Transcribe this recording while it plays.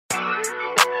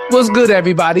What's good,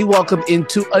 everybody? Welcome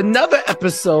into another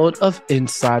episode of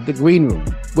Inside the Green Room.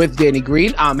 With Danny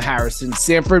Green, I'm Harrison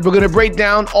Sanford. We're going to break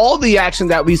down all the action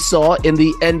that we saw in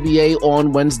the NBA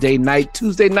on Wednesday night.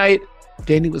 Tuesday night,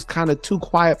 Danny was kind of too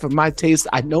quiet for my taste.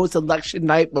 I know it's election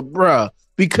night, but bruh,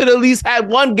 we could at least had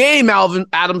one game,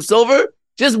 Adam Silver.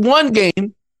 Just one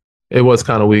game. It was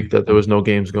kind of weak that there was no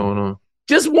games going on.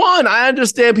 Just one. I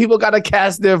understand people got to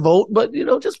cast their vote, but,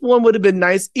 just one would have been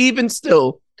nice. Even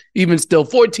still,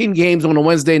 14 games on a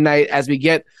Wednesday night as we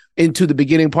get into the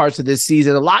beginning parts of this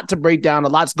season. A lot to break down, a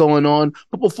lot's going on.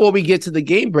 But before we get to the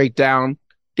game breakdown,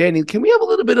 Danny, can we have a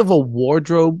little bit of a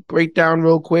wardrobe breakdown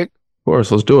real quick? Of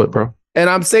course, let's do it, bro. And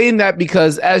I'm saying that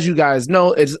because, as you guys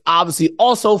know, it's obviously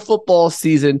also football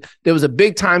season. There was a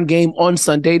big-time game on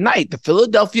Sunday night. The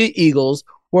Philadelphia Eagles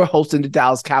were hosting the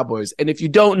Dallas Cowboys. And if you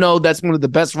don't know, that's one of the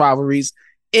best rivalries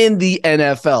in the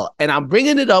NFL. And I'm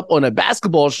bringing it up on a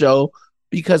basketball show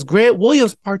because Grant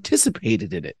Williams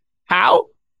participated in it. How?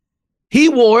 He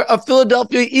wore a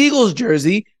Philadelphia Eagles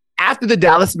jersey after the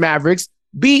Dallas Mavericks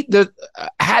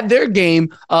had their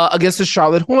game against the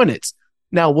Charlotte Hornets.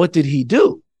 Now, what did he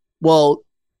do? Well,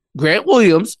 Grant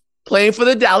Williams, playing for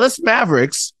the Dallas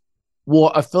Mavericks,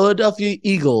 wore a Philadelphia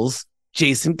Eagles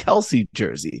Jason Kelce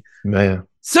jersey. Man.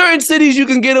 Certain cities you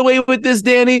can get away with this,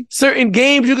 Danny. Certain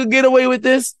games you can get away with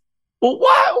this. But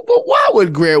why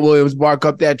would Grant Williams bark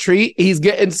up that tree? He's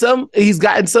gotten some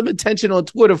attention on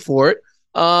Twitter for it.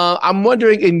 I'm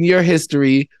wondering, in your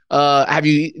history,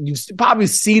 you've probably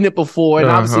seen it before, and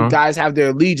obviously guys have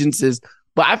their allegiances,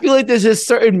 but I feel like there's just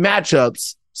certain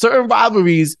matchups, certain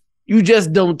rivalries you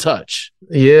just don't touch.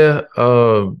 Yeah,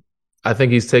 I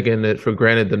think he's taking it for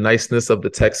granted, the niceness of the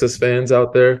Texas fans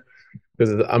out there,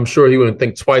 because I'm sure he wouldn't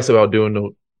think twice about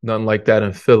doing nothing like that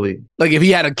in Philly. Like if he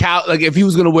had if he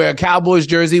was going to wear a Cowboys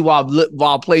jersey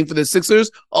while playing for the Sixers,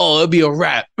 it'd be a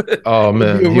wrap. Oh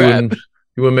man, he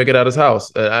wouldn't make it out of his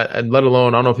house, and let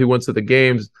alone, I don't know if he went to the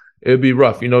games. It'd be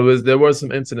rough. There were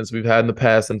some incidents we've had in the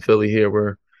past in Philly here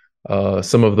where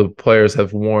some of the players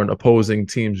have worn opposing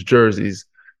teams' jerseys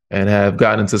and have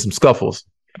gotten into some scuffles.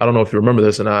 I don't know if you remember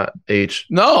this or not, H.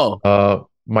 No.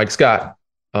 Mike Scott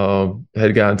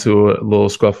had gotten into a little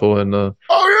scuffle, and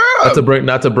not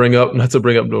to bring up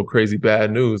no crazy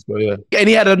bad news, but yeah. And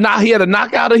he had a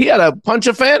knockout, or he had to punch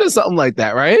a fan or something like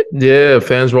that, right? Yeah,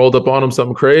 fans rolled up on him,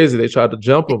 something crazy. They tried to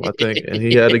jump him, I think, and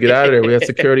he had to get out of there. We had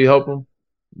security help him.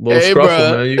 A little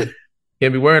scruffle, man. You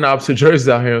can't be wearing opposite jerseys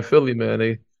out here in Philly,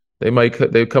 man.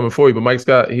 They're coming for you. But Mike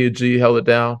Scott, he held it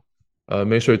down.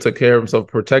 Made sure he took care of himself,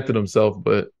 protected himself.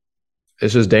 But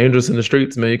it's just dangerous in the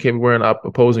streets, man. You can't be wearing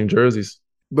opposing jerseys.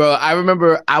 Bro, I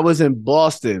remember I was in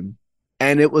Boston,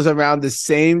 and it was around the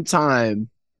same time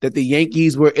that the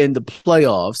Yankees were in the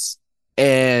playoffs,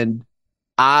 and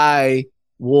I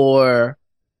wore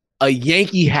a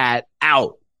Yankee hat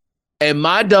out. And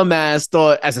my dumb ass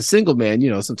thought, as a single man,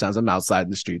 sometimes I'm outside in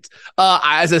the streets.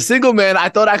 As a single man, I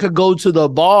thought I could go to the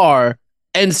bar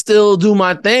and still do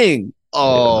my thing.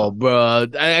 Oh, yeah. Bro.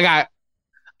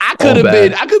 I could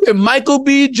have been Michael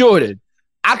B. Jordan.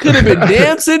 I could have been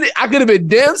dancing. I could have been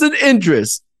dancing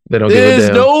Idris.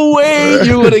 There's no way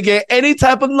you're going to get any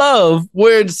type of love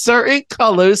wearing certain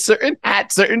colors, certain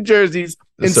hats, certain jerseys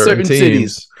in certain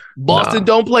cities. Boston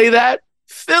don't play that.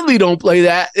 Philly don't play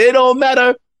that. It don't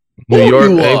matter. New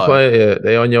York ain't playing. Yeah,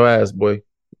 they on your ass, boy.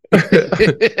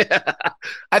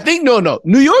 I think no.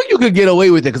 New York, you could get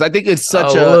away with it because I think it's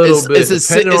such it's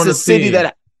a city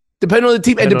that, depending on the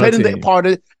team and depending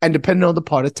on the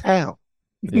part of town.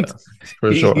 Yeah,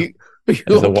 for sure. You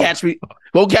won't catch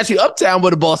me uptown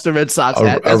with a Boston Red Sox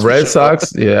hat. A Red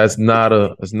Sox, yeah, that's not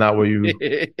where you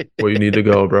need to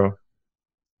go, bro.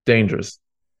 Dangerous.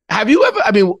 Have you ever?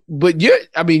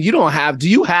 You don't have. Do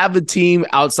you have a team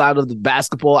outside of the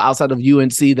basketball, outside of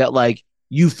UNC, that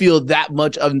you feel that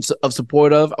much of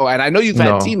support of? And I know you've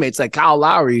had teammates like Kyle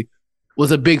Lowry was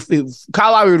a big thing.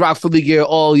 Kyle Lowry rocked Philly gear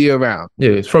all year round.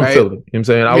 Yeah, he's from Philly. You know what I'm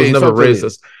saying?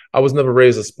 I was never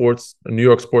raised a New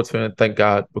York sports fan, thank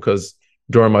God, because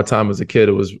during my time as a kid,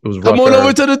 it was rough. Come on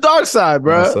over to the dark side,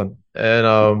 bro.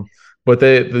 And but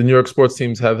the New York sports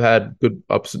teams have had good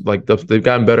ups. They've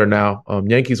gotten better now.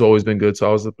 Yankees always been good, so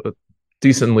I was a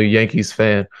decently Yankees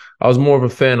fan. I was more of a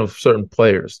fan of certain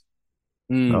players.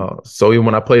 So even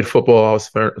when I played football, I was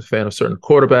a fan of certain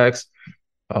quarterbacks.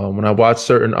 When I watched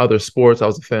certain other sports, I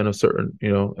was a fan of certain,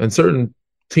 and certain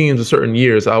teams of certain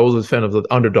years, I was a fan of the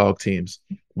underdog teams.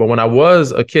 But when I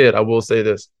was a kid, I will say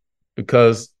this,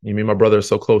 because me and my brother are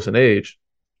so close in age,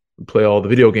 we play all the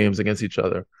video games against each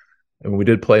other. And when we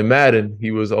did play Madden,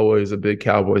 he was always a big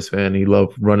Cowboys fan. He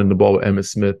loved running the ball with Emmitt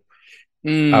Smith.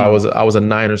 I was a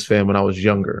Niners fan when I was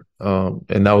younger.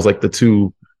 And that was like the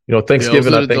two, Yeah, those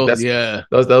Thanksgiving, are I think those. Yeah,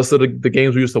 those are the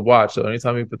games we used to watch. So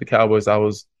anytime we put the Cowboys, I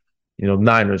was,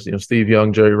 Niners, Steve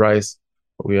Young, Jerry Rice.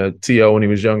 We had T.O. when he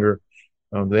was younger.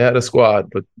 They had a squad,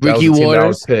 but that was Ricky the team that I would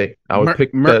Waters, pick. I would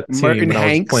pick that team Merton when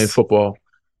I was playing Hanks, football.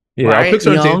 Yeah, I would pick Bryant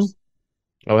certain Young. teams.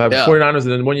 I would have Yeah, 49ers,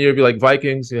 and then one year it'd be like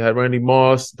Vikings. You had Randy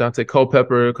Moss, Dante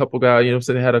Culpepper, a couple guys. You know what I'm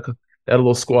saying? They had a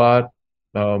little squad.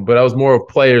 But I was more of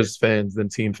players fans than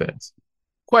team fans.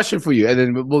 question for you, and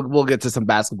then we'll get to some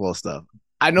basketball stuff.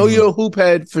 I know Mm-hmm. you're a hoop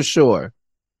head for sure.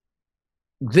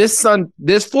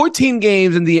 There's 14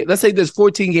 games in the. Let's say there's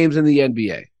 14 games in the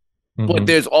NBA, but Mm-hmm.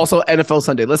 there's also NFL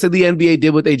Sunday. Let's say the NBA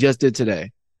did what they just did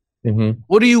today. Mm-hmm.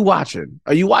 What are you watching?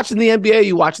 Are you watching the NBA? Or are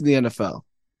you watching the NFL?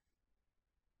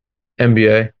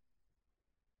 NBA.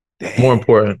 More Damn.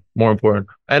 important. More important.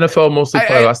 NFL mostly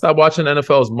playoffs. I stopped watching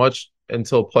NFL as much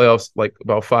until playoffs, like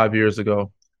about 5 years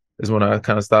ago, is when I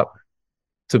kind of stopped.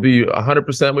 To be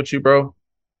 100% with you, bro,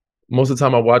 most of the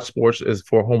time I watch sports is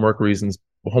for homework reasons,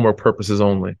 homework purposes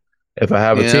only. If I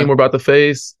have a team Yeah. we're about to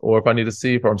face, or if I need to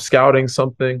see if I'm scouting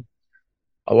something,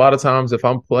 a lot of times if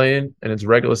I'm playing and it's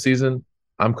regular season,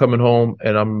 I'm coming home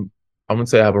and I'm gonna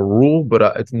say I have a rule, but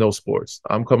it's no sports.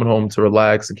 I'm coming home to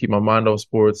relax and keep my mind off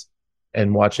sports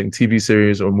and watching TV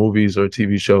series or movies or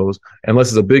TV shows. Unless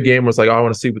it's a big game where it's like, oh, I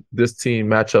want to see what this team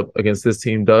match up against this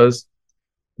team does.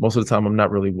 Most of the time, I'm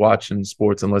not really watching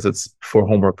sports unless it's for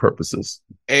homework purposes.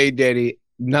 Hey, Daddy,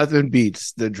 nothing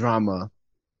beats the drama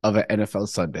of an NFL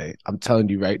Sunday. I'm telling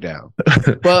you right now.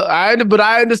 But I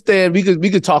understand. We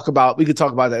could talk about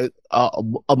that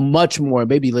a much more.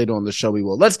 Maybe later on the show we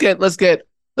will. Let's get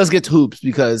to hoops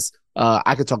because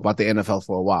I could talk about the NFL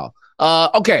for a while.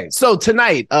 Okay, so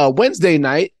tonight, Wednesday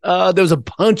night, there was a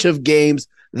bunch of games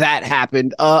that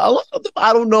happened. A lot of them,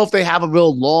 I don't know if they have a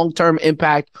real long-term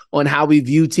impact on how we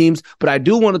view teams, but I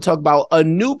do want to talk about a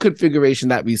new configuration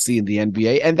that we see in the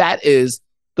NBA, and that is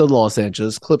the Los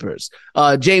Angeles Clippers.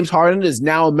 James Harden is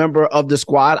now a member of the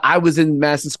squad. I was in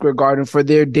Madison Square Garden for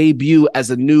their debut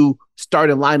as a new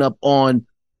starting lineup on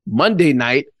Monday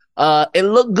night. It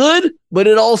looked good, but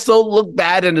it also looked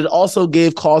bad, and it also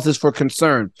gave causes for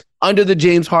concern. Under the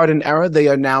James Harden era, they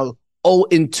are now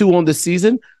 0-2 on the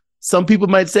season. Some people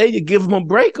might say you give them a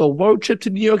break. A road trip to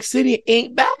New York City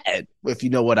ain't bad, if you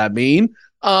know what I mean.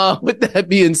 With that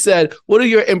being said, what are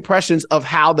your impressions of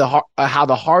how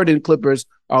the Harden Clippers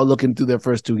are looking through their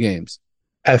first two games?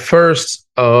 At first,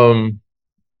 all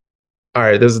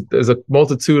right, there's a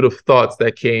multitude of thoughts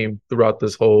that came throughout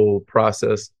this whole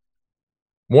process.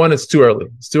 One, it's too early.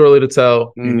 It's too early to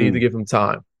tell. You need to give him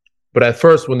time. But at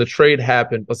first, when the trade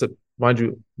happened, mind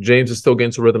you, James is still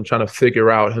getting to rhythm, trying to figure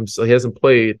out himself. He hasn't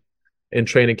played in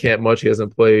training camp much. He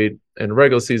hasn't played in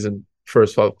regular season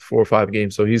first 4 or 5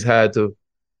 games. So he's had to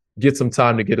get some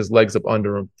time to get his legs up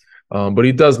under him. But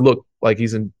he does look like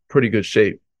he's in pretty good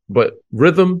shape. But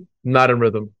rhythm, not in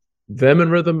rhythm. Them in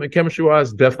rhythm and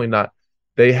chemistry-wise, definitely not.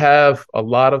 They have a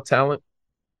lot of talent.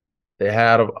 They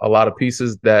have a lot of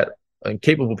pieces and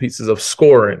capable pieces of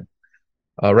scoring.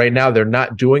 Right now, they're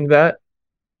not doing that.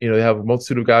 They have a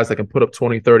multitude of guys that can put up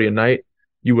 20, 30 a night.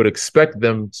 You would expect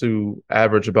them to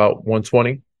average about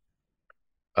 120.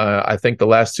 I think the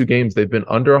last two games they've been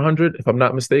under 100, if I'm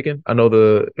not mistaken. I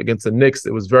know against the Knicks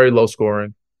it was very low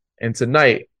scoring, and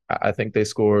tonight I think they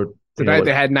scored. Tonight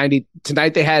they had 90.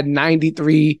 Tonight they had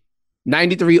 93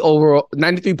 overall,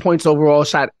 93 points overall.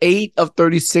 Shot 8 of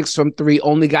 36 from three.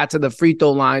 Only got to the free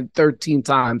throw line 13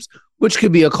 times, which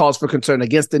could be a cause for concern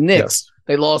against the Knicks. Yes.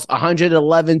 They lost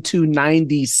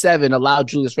 111-97. Allowed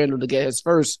Julius Randle to get his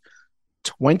first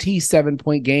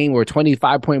 27-point game or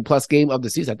 25-point plus game of the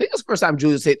season. I think it's the first time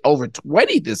Julius hit over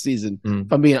 20 this season,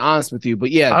 if I'm being honest with you. But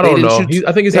yeah, I don't know.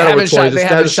 I think he's had over 20. They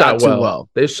haven't shot too well.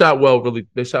 They shot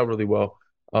really well.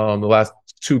 The last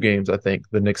two games, I think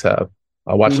the Knicks have.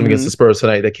 I watched them against the Spurs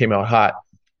tonight. They came out hot.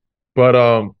 But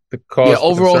the cause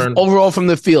overall from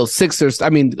the field,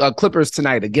 Clippers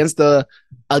tonight against the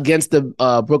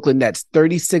Brooklyn Nets,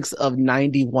 36 of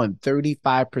 91,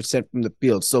 35% from the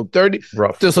field. So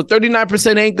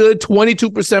 39% ain't good,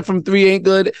 22% from three ain't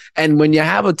good. And when you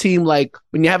have a team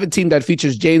that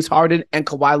features James Harden and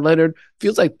Kawhi Leonard,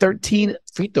 feels like 13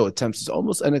 free throw attempts is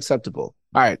almost unacceptable.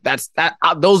 All right, that's that.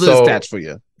 Those are the stats for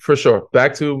you. For sure.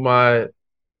 Back to my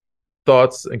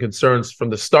thoughts and concerns from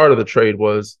the start of the trade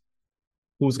was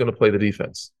who's going to play the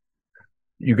defense.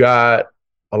 You got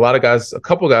a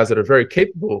couple guys that are very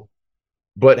capable,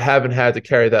 but haven't had to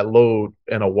carry that load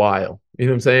in a while. You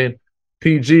know what I'm saying?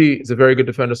 PG is a very good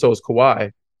defender, so is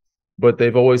Kawhi, but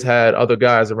they've always had other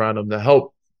guys around them to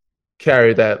help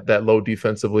carry that load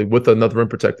defensively with another rim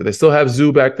protector. They still have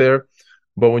Zoo back there,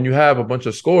 but when you have a bunch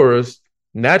of scorers,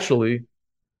 naturally,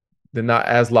 they're not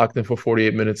as locked in for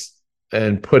 48 minutes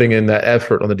and putting in that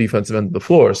effort on the defensive end of the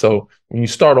floor. So when you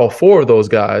start all four of those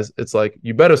guys, it's like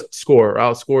you better score or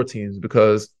outscore teams,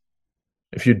 because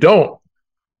if you don't,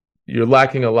 you're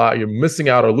lacking a lot. You're missing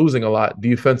out or losing a lot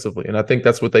defensively. And I think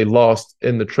that's what they lost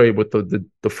in the trade with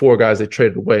the four guys they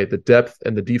traded away, the depth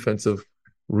and the defensive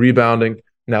rebounding.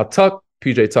 Now,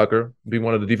 PJ Tucker, be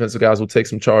one of the defensive guys, will take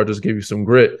some charges, give you some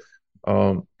grit,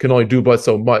 can only do but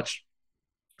so much.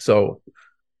 So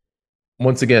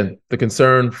once again, the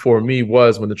concern for me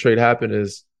was when the trade happened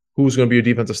is who's going to be your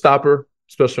defensive stopper,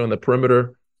 especially on the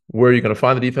perimeter. Where are you going to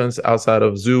find the defense outside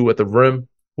of Zoo at the rim?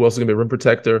 Who else is going to be a rim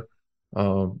protector?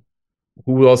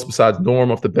 Who else besides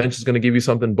Norm off the bench is going to give you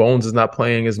something? Bones is not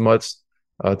playing as much.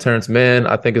 Terrence Mann,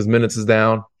 I think his minutes is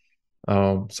down.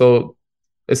 So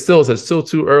it's still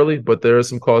too early, but there is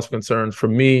some cause for concerns for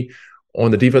me on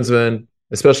the defensive end,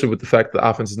 especially with the fact that the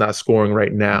offense is not scoring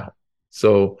right now.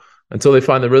 So until they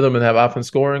find the rhythm and have offense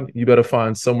scoring, you better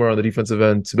find somewhere on the defensive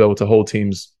end to be able to hold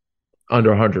teams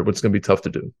under 100, which is going to be tough to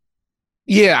do.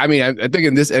 Yeah, I mean, I think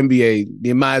in this NBA,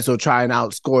 you might as well try and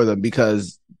outscore them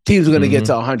because teams are going to get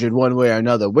to 100 one way or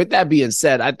another. With that being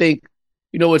said, I think,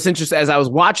 what's interesting, as I was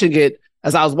watching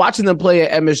them play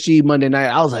at MSG Monday night,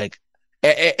 I was like,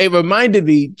 it reminded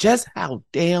me just how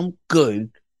damn good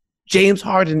James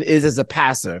Harden is as a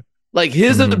passer. Like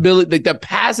his ability, like the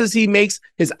passes he makes,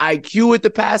 his IQ with the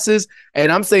passes.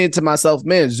 And I'm saying to myself,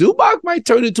 man, Zubac might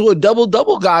turn into a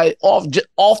double-double guy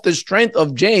off the strength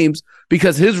of James,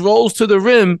 because his rolls to the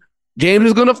rim, James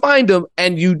is going to find him,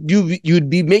 and you'd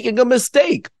be making a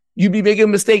mistake. You'd be making a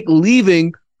mistake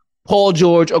leaving Paul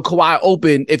George or Kawhi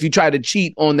open if you try to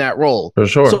cheat on that roll. For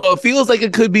sure. So it feels like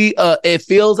it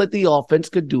feels like the offense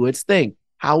could do its thing.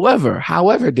 However,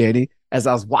 Danny, as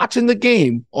I was watching the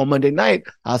game on Monday night,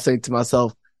 I was saying to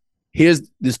myself, there's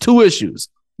two issues.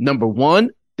 Number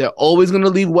one, they're always going to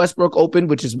leave Westbrook open,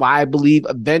 which is why I believe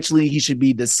eventually he should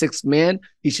be the sixth man.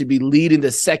 He should be leading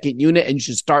the second unit, and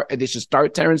they should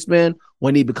start Terrence Mann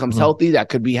when he becomes healthy. That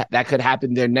could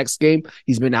happen their next game.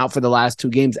 He's been out for the last two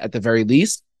games at the very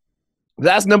least.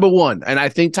 That's number one. And I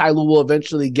think Ty Lue will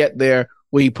eventually get there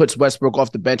where he puts Westbrook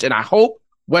off the bench. And I hope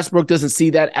Westbrook doesn't see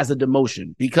that as a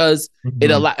demotion, because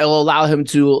it'll allow him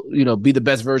to, be the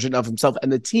best version of himself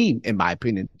and the team, in my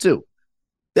opinion, too.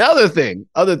 The other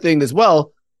thing as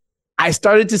well, I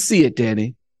started to see it,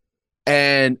 Danny,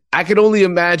 and I could only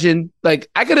imagine,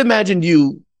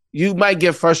 you might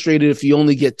get frustrated if you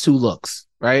only get two looks,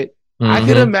 right? I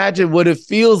can imagine what it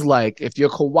feels like if you're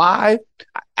Kawhi.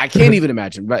 I can't even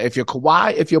imagine, right? If you're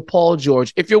Kawhi, if you're Paul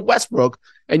George, if you're Westbrook,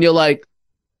 and you're like,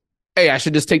 hey, I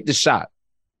should just take this shot.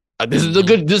 This is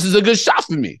a good shot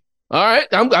for me. All right,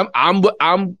 I'm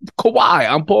Kawhi,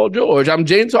 I'm Paul George, I'm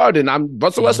James Harden, I'm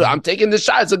Russell Westbrook. I'm taking this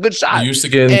shot. It's a good shot. You used to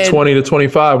getting 20 to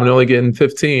 25 when you're only getting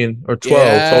 15 or 12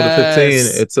 to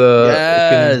 15.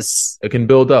 It's it can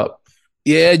build up.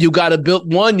 Yeah, you got to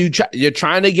build one. You're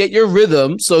trying to get your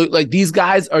rhythm. So like these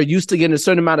guys are used to getting a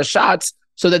certain amount of shots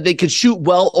so that they could shoot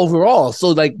well overall. So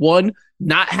like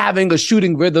not having a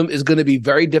shooting rhythm is going to be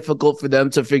very difficult for them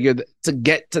to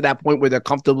get to that point where they're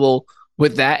comfortable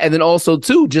with that. And then also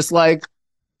too, just like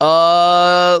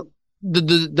how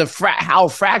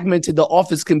fragmented the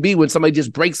offense can be when somebody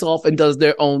just breaks off and does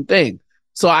their own thing.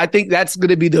 So I think that's going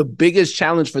to be the biggest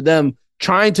challenge for them,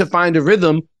 trying to find a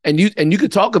rhythm. And you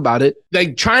could talk about it.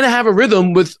 Like trying to have a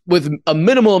rhythm with a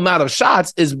minimal amount of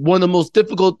shots is one of the most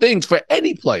difficult things for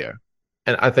any player.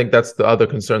 And I think that's the other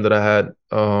concern that I had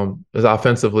is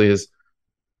offensively is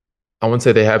I wouldn't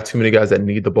say they have too many guys that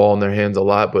need the ball in their hands a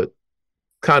lot, but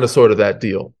kind of sort of that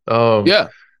deal. They're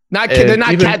not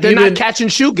catch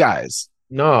and shoot guys.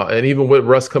 No, and even with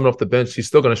Russ coming off the bench, he's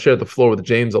still going to share the floor with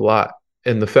James a lot.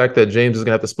 And the fact that James is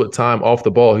going to have to split time off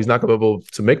the ball, he's not going to be able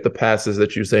to make the passes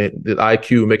that you're saying, the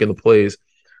IQ making the plays.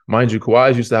 Mind you,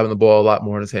 Kawhi's used to having the ball a lot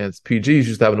more in his hands. PG's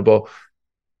used to having the ball.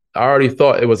 I already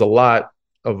thought it was a lot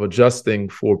of adjusting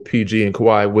for PG and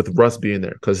Kawhi with Russ being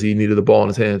there because he needed the ball in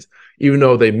his hands, even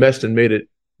though they meshed and made it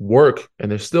work,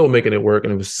 and they're still making it work,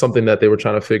 and it was something that they were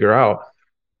trying to figure out.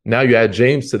 Now you add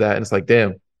James to that, and it's like,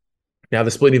 damn, now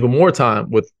they're splitting even more time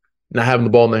with not having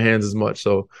the ball in their hands as much.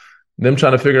 So them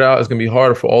trying to figure it out is going to be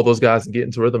harder for all those guys to get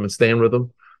into rhythm and stay in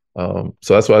rhythm. So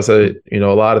that's why I say, a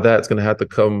lot of that's going to have to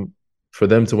come for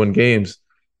them to win games.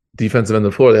 Defensive end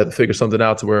of the floor, they have to figure something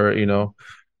out to where,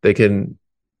 they can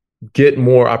get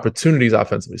more opportunities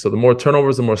offensively. So the more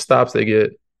turnovers, the more stops they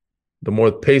get, the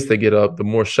more pace they get up, the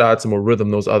more shots and more rhythm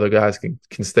those other guys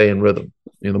can stay in rhythm.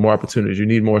 The more opportunities. You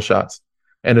need more shots.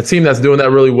 And the team that's doing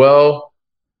that really well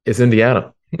is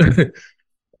Indiana.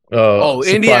 Oh,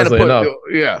 Indiana Surprisingly put, enough,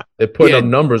 yeah, they're putting yeah. up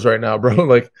numbers right now, bro.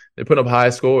 Like they're putting up high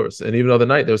scores, and even the other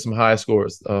night there was some high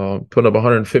scores. Putting up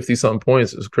 150 something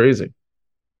points. It was crazy.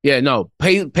 Yeah, no,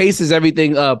 pace is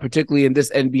everything, particularly in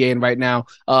this NBA. And right now,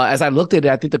 as I looked at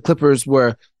it, I think the Clippers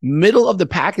were middle of the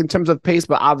pack in terms of pace.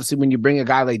 But obviously, when you bring a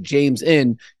guy like James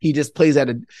in, he just plays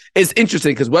at a. It's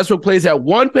interesting because Westbrook plays at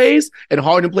one pace and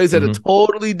Harden plays at a Mm-hmm.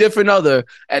 totally different other,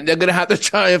 and they're gonna have to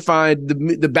try and find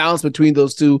the balance between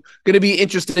those two. Going to be an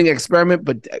interesting experiment,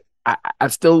 but I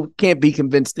still can't be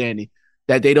convinced, Danny,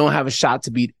 that they don't have a shot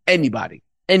to beat anybody,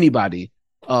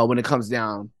 when it comes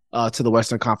down to the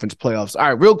Western Conference playoffs. All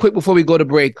right, real quick before we go to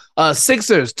break,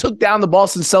 Sixers took down the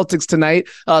Boston Celtics tonight.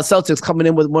 Celtics coming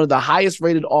in with one of the highest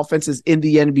rated offenses in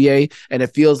the NBA, and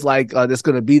it feels like it's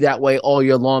going to be that way all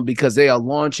year long because they are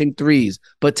launching threes.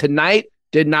 But tonight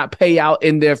did not pay out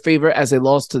in their favor as they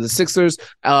lost to the Sixers.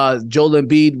 Joel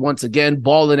Embiid, once again,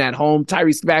 balling at home.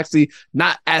 Tyrese Maxey,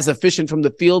 not as efficient from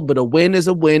the field, but a win is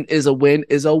a win is a win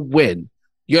is a win.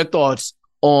 Your thoughts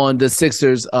on the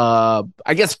Sixers? I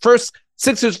guess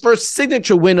Sixers' first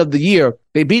signature win of the year.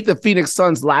 They beat the Phoenix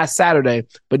Suns last Saturday,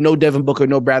 but no Devin Booker,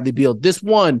 no Bradley Beal. This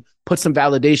one puts some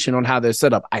validation on how they're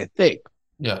set up, I think.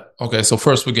 Yeah. Okay. So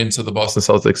first we get into the Boston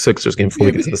Celtics Sixers game before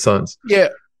we get to the Suns. Yeah.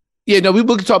 Yeah, no, we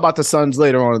can talk about the Suns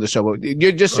later on in the show. But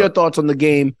your thoughts on the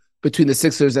game between the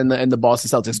Sixers and the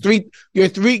Boston Celtics. Give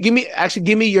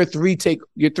me your three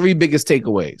biggest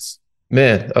takeaways.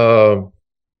 Man,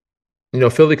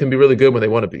 Philly can be really good when they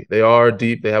want to be. They are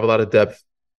deep. They have a lot of depth.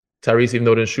 Tyrese, even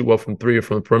though he didn't shoot well from three or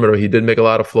from the perimeter, he did make a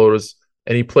lot of floaters,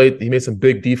 and he made some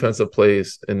big defensive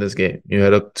plays in this game. You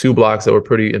had two blocks that were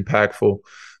pretty impactful.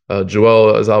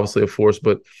 Joel is obviously a force,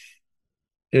 but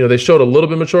they showed a little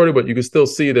bit of maturity, but you could still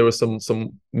see there was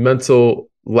some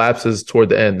mental lapses toward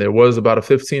the end. There was about a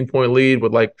 15-point lead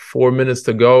with like 4 minutes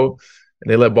to go,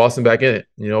 and they let Boston back in it.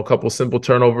 A couple simple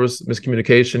turnovers,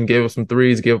 miscommunication, gave up some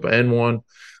threes, gave up an N1,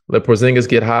 let Porzingis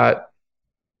get hot.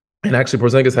 And actually,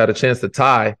 Porzingis had a chance to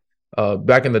tie.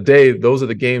 Back in the day, those are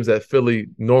the games that Philly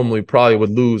normally probably would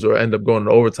lose or end up going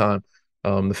to overtime.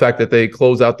 The fact that they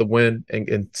closed out the win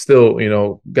and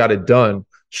still, got it done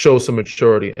shows some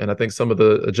maturity. And I think some of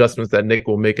the adjustments that Nick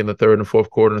will make in the third and fourth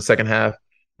quarter and the second half,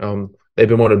 they've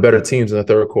been one of the better teams in the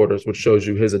third quarters, which shows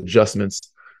you his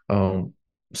adjustments.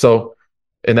 So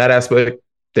in that aspect,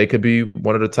 they could be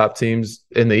one of the top teams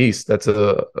in the East. That's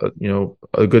a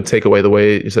good takeaway. The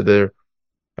way you said they're,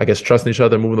 I guess, trusting each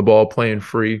other, moving the ball, playing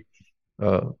free.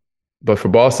 But for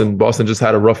Boston just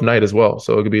had a rough night as well.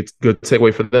 So it could be a good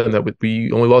takeaway for them that we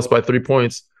only lost by 3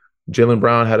 points. Jaylen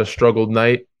Brown had a struggled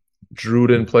night. Drew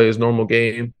didn't play his normal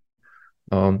game.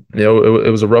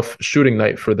 It was a rough shooting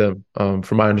night for them,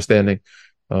 from my understanding.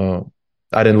 I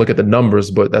didn't look at the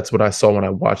numbers, but that's what I saw when I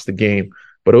watched the game.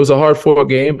 But it was a hard-fought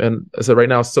game, and I said right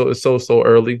now it's so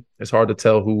early. It's hard to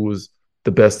tell who was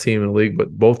the best team in the league,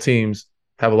 but both teams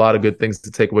have a lot of good things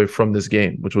to take away from this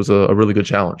game, which was a really good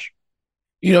challenge.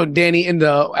 Danny,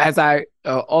 as I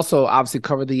also obviously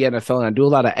cover the NFL and I do a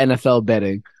lot of NFL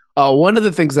betting, one of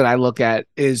the things that I look at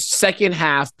is second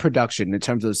half production in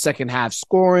terms of second half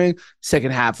scoring,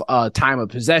 second half time of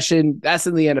possession. That's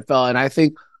in the NFL. And I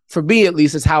think for me, at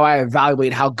least, is how I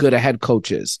evaluate how good a head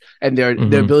coach is and their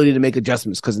ability to make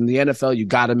adjustments. Because in the NFL, you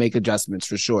got to make adjustments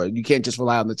for sure. You can't just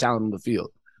rely on the talent on the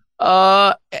field.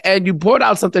 And you poured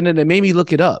out something and it made me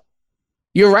look it up.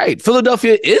 You're right.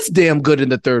 Philadelphia is damn good in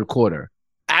the third quarter.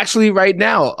 Actually, right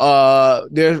now,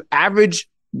 their average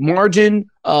scoring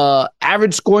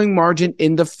margin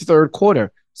in the third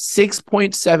quarter,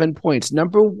 6.7 points.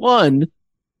 Number one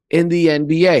in the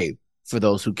NBA, for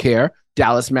those who care.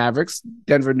 Dallas Mavericks,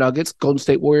 Denver Nuggets, Golden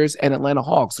State Warriors, and Atlanta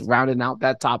Hawks rounding out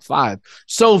that top five.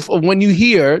 So when you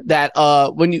hear that,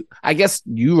 I guess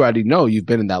you already know, you've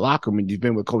been in that locker room and you've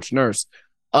been with Coach Nurse.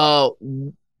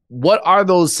 What are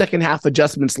those second half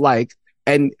adjustments like?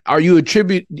 And I'm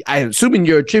assuming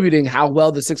you're attributing how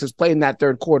well the Sixers play in that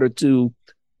third quarter to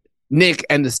Nick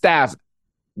and the staff,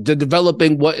 to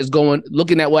developing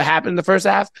looking at what happened in the first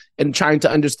half and trying to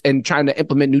understand, trying to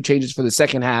implement new changes for the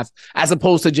second half, as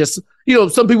opposed to just,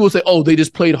 some people will say, oh, they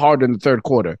just played hard in the third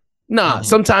quarter. Nah,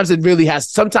 sometimes the credit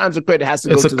has to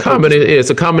go to the coaches.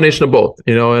 It's a combination of both,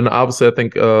 and obviously I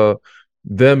think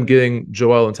them getting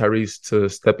Joel and Tyrese to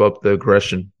step up the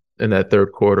aggression in that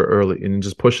third quarter early and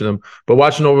just pushing them. But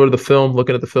watching over the film,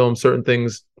 looking at the film, certain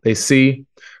things they see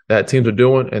that teams are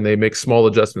doing and they make small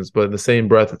adjustments. But in the same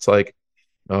breath, it's like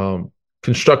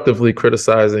constructively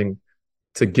criticizing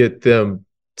to get them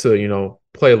to,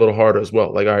 play a little harder as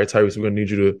well. Like, all right, Tyrese, we're going to need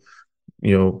you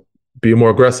to, be more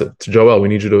aggressive. To Joel, we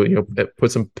need you to,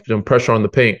 put some pressure on the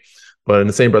paint. But in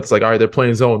the same breath, it's like, all right, they're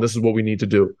playing zone. This is what we need to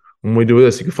do. when we do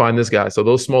this, you can find this guy. So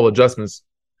those small adjustments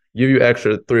give you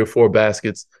extra 3 or 4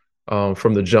 baskets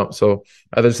from the jump. So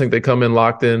I just think they come in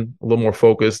locked in, a little more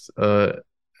focused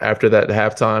after that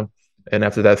halftime and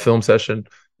after that film session.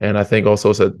 And I think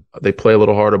also said they play a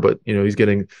little harder, but he's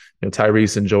getting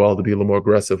Tyrese and Joel to be a little more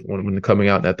aggressive when coming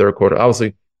out in that third quarter.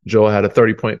 Obviously, Joel had a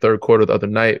 30-point third quarter the other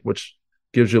night, which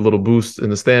gives you a little boost in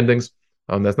the standings.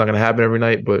 That's not going to happen every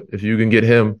night, but if you can get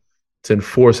him to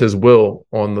enforce his will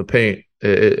on the paint,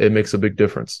 it makes a big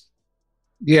difference.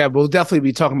 Yeah, we'll definitely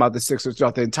be talking about the Sixers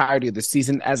throughout the entirety of the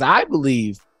season, as I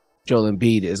believe Joel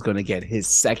Embiid is going to get his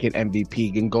second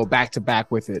MVP and go back to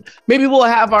back with it. Maybe we'll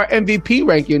have our MVP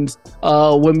rankings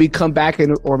when we come back,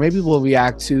 or maybe we'll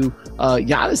react to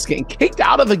Giannis getting kicked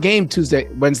out of a game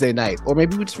Wednesday night, or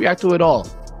maybe we just react to it all.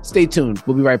 Stay tuned.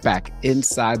 We'll be right back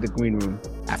inside the green room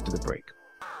after the break.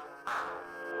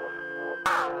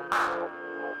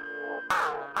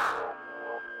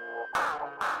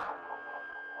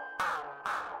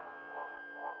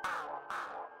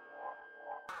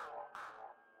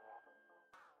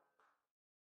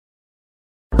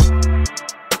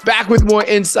 Back with more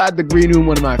Inside the Green Room,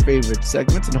 one of my favorite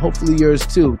segments, and hopefully yours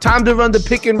too. Time to run the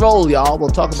pick and roll, y'all. We'll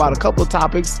talk about a couple of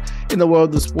topics in the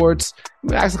world of sports.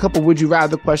 We'll ask a couple would you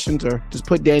rather questions, or just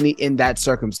put Danny in that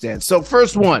circumstance. So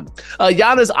first one,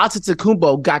 Giannis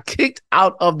Antetokounmpo got kicked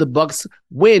out of the Bucks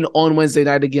win on Wednesday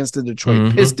night against the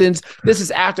Detroit Pistons. This is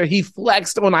after he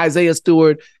flexed on Isaiah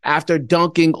Stewart after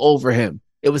dunking over him.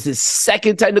 It was his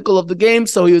second technical of the game,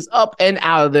 so he was up and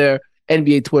out of there.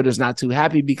 NBA Twitter's not too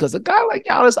happy because a guy like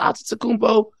Giannis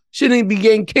Antetokounmpo shouldn't be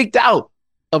getting kicked out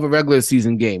of a regular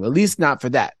season game, at least not for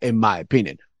that, in my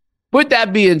opinion. With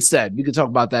that being said, we can talk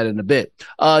about that in a bit.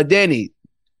 Danny,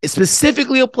 it's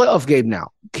specifically a playoff game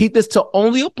now. Keep this to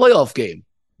only a playoff game.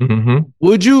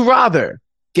 Would you rather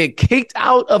get kicked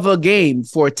out of a game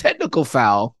for a technical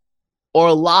foul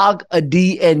or log a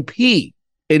DNP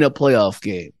in a playoff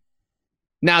game?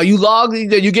 Now, you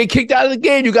get kicked out of the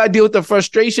game. You got to deal with the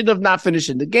frustration of not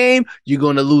finishing the game. You're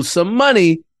going to lose some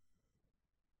money.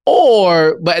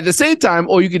 But at the same time,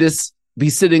 or you could just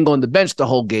be sitting on the bench the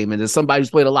whole game. And as somebody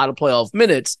who's played a lot of playoff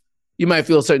minutes, you might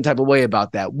feel a certain type of way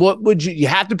about that. What would you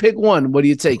have to pick one? What do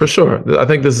you take? For sure. I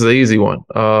think this is an easy one.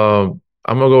 I'm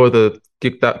going to go with the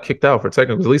kicked out for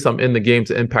technical. At least I'm in the game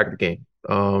to impact the game.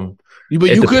 But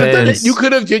you could have done it. You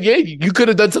could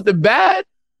have done something bad.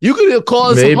 You could have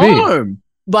caused some harm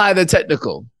by the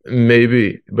technical.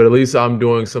 Maybe, but at least I'm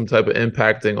doing some type of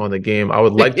impacting on the game. I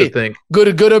would like to think good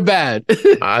or bad.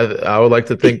 I would like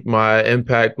to think my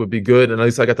impact would be good, and at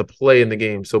least I got to play in the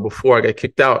game. So before I got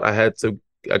kicked out, I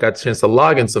got a chance to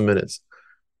log in some minutes.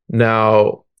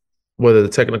 Now, whether the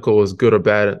technical is good or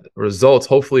bad results,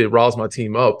 hopefully it riles my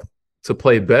team up to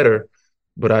play better.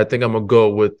 But I think I'm gonna go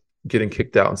with getting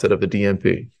kicked out instead of the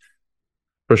DNP.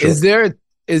 For sure.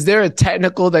 Is there a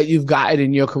technical that you've gotten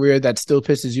in your career that still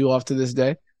pisses you off to this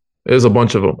day? There's a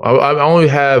bunch of them. I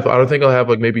don't think I'll have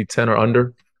like maybe 10 or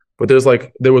under, but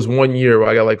there was one year where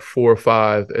I got like 4 or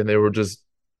 5 and they were just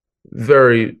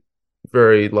very,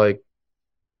 very like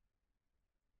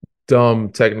dumb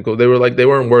technical. They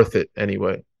weren't worth it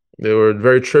anyway. They were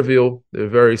very trivial. They were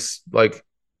very like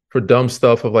for dumb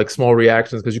stuff of like small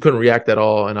reactions because you couldn't react at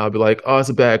all. And I'll be like, oh, it's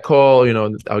a bad call.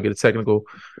 And I'll get a technical.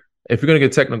 If you're going to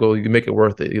get technical, you can make it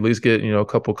worth it. You at least get, a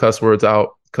couple cuss words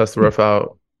out, cuss the ref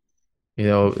out. I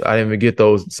didn't even get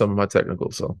those in some of my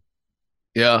technicals. So,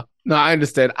 yeah. No, I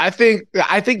understand. I think,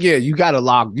 yeah, you got to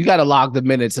log the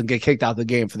minutes and get kicked out the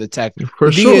game for the tech.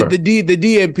 For sure. The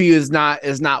DNP is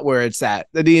not where it's at.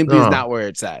 The DNP is not where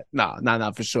it's at. No,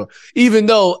 not for sure. Even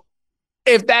though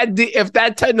if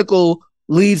that technical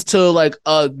leads to like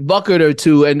a bucket or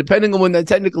two, and depending on when that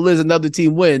technical is, another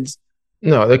team wins.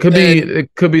 No, it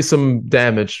could be some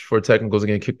damage for technicals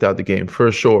getting kicked out of the game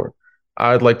for sure.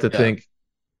 I'd like to think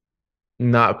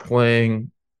not playing,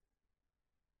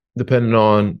 depending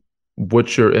on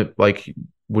what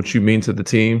you mean to the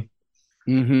team.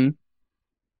 I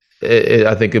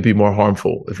think it'd be more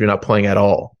harmful if you're not playing at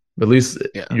all. At least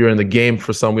you're in the game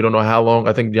for some. We don't know how long.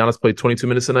 I think Giannis played 22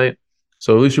 minutes tonight,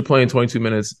 so at least you're playing 22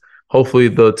 minutes. Hopefully,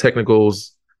 the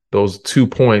technicals, those 2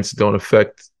 points, don't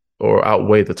affect or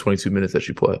outweigh the 22 minutes that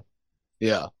you play.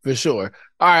 Yeah, for sure.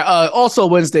 All right. Also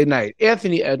Wednesday night,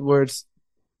 Anthony Edwards,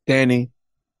 Danny,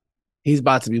 He's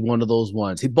about to be one of those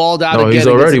ones. He balled out No, he's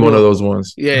again against already the one of New. those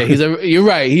ones. Yeah, you're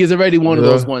right. He is already one of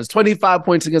those Yeah, ones. 25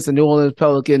 points against the New Orleans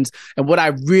Pelicans. And what I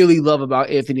really love about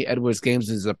Anthony Edwards'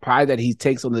 games is the pride that he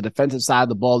takes on the defensive side of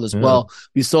the ball as yeah. well.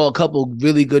 We saw a couple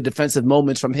really good defensive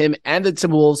moments from him and the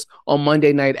Timberwolves on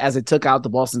Monday night as they took out the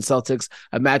Boston Celtics,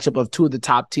 a matchup of two of the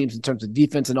top teams in terms of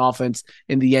defense and offense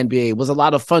in the NBA. It was a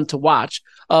lot of fun to watch,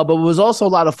 but it was also a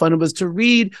lot of fun. It was to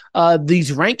read these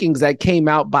rankings that came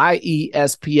out by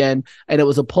ESPN, and it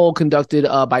was a poll conducted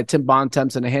by Tim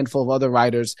Bontemps and a handful of other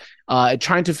writers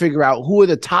trying to figure out who are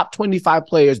the top 25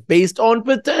 players based on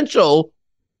potential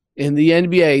in the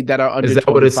NBA that are under Is that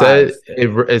 25. what it said?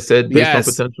 It said based on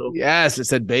potential? Yes, it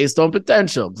said based on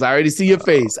potential. Because I already see your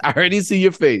face. I already see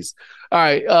your face. All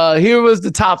right, here was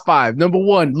the top 5. Number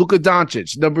 1, Luka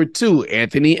Doncic. Number 2,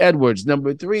 Anthony Edwards.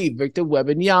 Number 3, Victor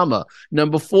Wembanyama.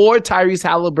 Number 4, Tyrese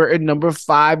Halliburton. Number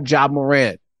 5, Ja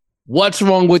Morant. What's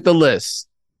wrong with the list?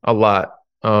 A lot.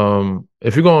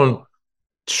 If you're going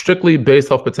strictly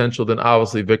based off potential, then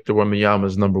obviously Victor Wembanyama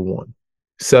is number 1.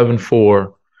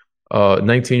 7'4",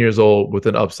 19 years old with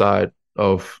an upside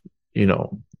of,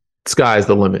 sky's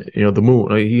the limit. The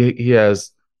moon. He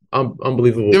has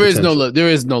unbelievable There potential. there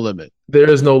is no limit. There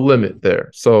is no limit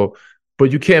there. So,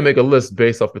 but you can't make a list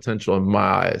based off potential in my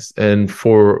eyes. And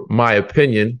for my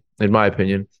opinion,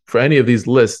 for any of these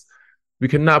lists, we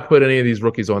cannot put any of these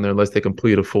rookies on there unless they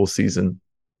complete a full season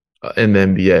in the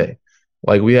NBA.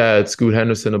 Like we had Scoot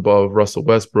Henderson above Russell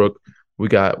Westbrook. We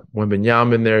got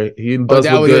Wembanyama in there. He does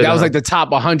look good. That was like the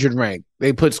top 100 rank.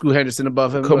 They put Scoot Henderson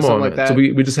above him. Come on, like man. that. So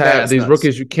we just have these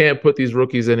rookies. You can't put these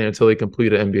rookies in there until they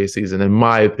complete an NBA season. In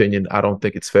my opinion, I don't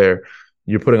think it's fair.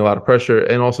 You're putting a lot of pressure,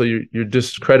 and also you're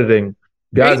discrediting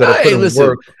guys that are putting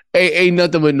work. Ain't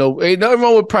nothing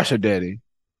wrong with pressure, Daddy.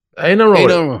 Ain't nothing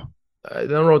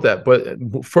wrong with that.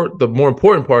 But for the more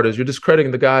important part is you're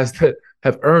discrediting the guys that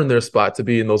have earned their spot to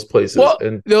be in those places. Well,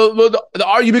 and the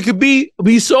argument could be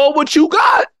we saw what you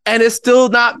got, and it's still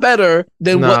not better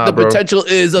than what the potential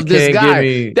is of this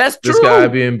guy. That's true. This guy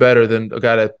being better than a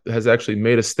guy that has actually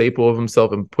made a staple of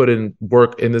himself and put in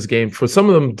work in this game for some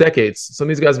of them decades. Some of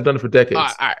these guys have done it for decades. All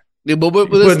right.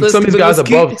 But some of these guys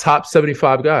above top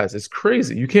 75 guys. It's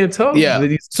crazy. You can't tell. Yeah.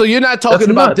 So you're not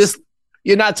talking about this.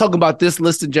 You're not talking about this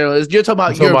list in general. You're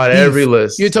talking about every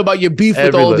list. You're talking about your beef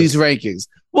with all these rankings.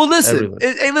 Well, listen.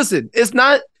 Hey, listen. It's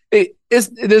not.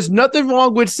 There's nothing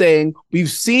wrong with saying we've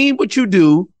seen what you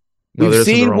do. We've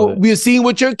seen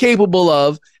what you're capable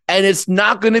of, and it's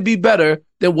not going to be better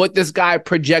than what this guy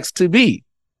projects to be.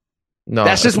 No,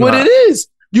 that's just what it is.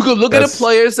 You could look at a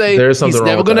player and say he's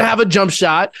never going to have a jump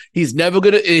shot. He's never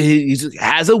going to. He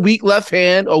has a weak left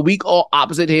hand or weak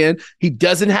opposite hand. He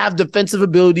doesn't have defensive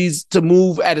abilities to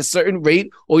move at a certain rate,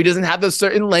 or he doesn't have a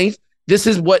certain length. This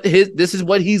is what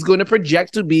he's going to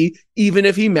project to be, even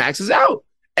if he maxes out.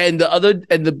 And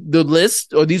the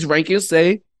list or these rankings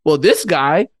say, well, this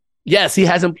guy, yes, he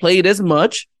hasn't played as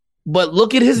much, but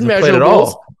look at his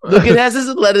measurables. Look at his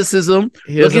athleticism.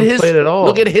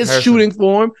 Look at his shooting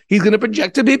form. He's going to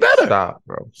project to be better. Stop,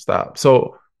 bro. Stop.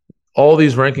 So all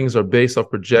these rankings are based off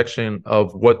projection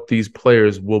of what these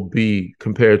players will be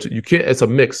compared to. You can't. It's a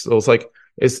mix. So it's like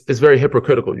it's very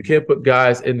hypocritical. You can't put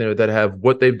guys in there that have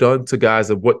what they've done to guys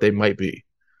of what they might be.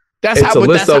 It's a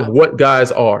list of what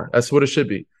guys are. That's what it should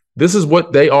be. This is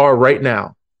what they are right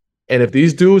now. And if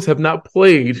these dudes have not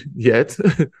played yet,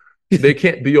 they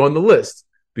can't be on the list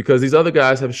because these other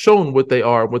guys have shown what they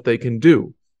are, what they can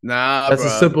do. That's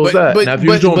as simple as that. Now, if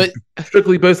you're doing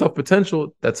strictly based off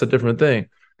potential, that's a different thing.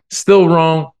 Still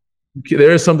wrong.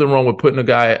 There is something wrong with putting a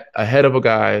guy ahead of a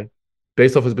guy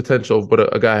based off his potential of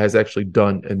what a guy has actually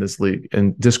done in this league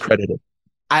and discredit it.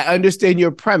 I understand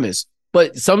your premise,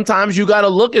 but sometimes you got to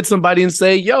look at somebody and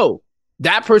say, yo,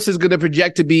 that person's going to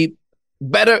project to be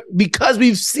better because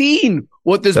we've seen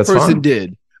what this person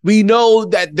did. We know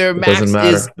that their max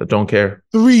is I don't care.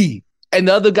 3 and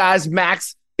the other guy's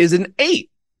max is an 8,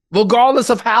 regardless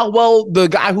of how well the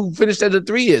guy who finished at a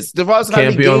 3 is. Regardless of how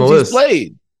many games he's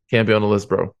played. Can't be on the list,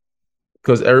 bro.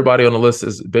 Because everybody on the list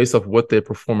is based off what their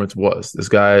performance was. This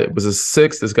guy was a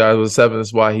 6. This guy was a 7.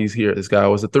 That's why he's here. This guy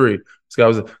was a 3.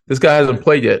 This guy hasn't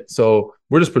played yet. So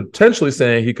we're just potentially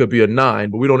saying he could be a 9,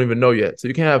 but we don't even know yet. So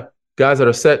you can have guys that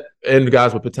are set and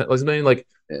guys with potential. Like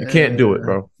you can't do it,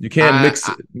 bro. You can't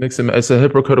mix them. It's a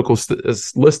hypocritical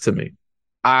list to me.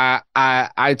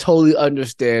 I totally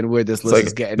understand where this list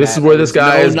is getting. This is where this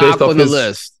guy is based off the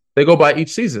list. They go by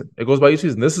each season. It goes by each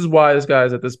season. This is why this guy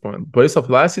is at this point. Based off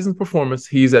last season's performance,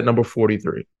 he's at number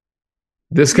 43.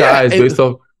 This guy is based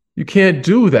off. You can't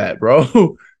do that,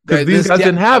 bro. because these guys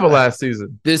didn't have it last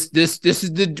season. This is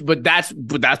but that's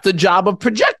the job of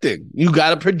projecting. You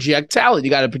got to project talent.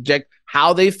 You got to project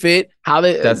how they fit, how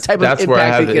they type of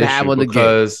impact they can have on the game.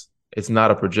 Because it's not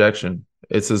a projection.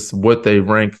 It's just what they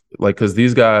rank. Like, because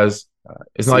these guys,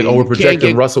 it's not like, we're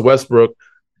projecting Russell Westbrook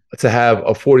to have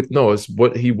a 40. No, it's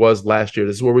what he was last year.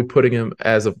 This is where we're putting him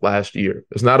as of last year.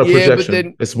 It's not a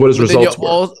projection. It's what his results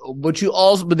were.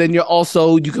 But then you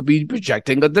could be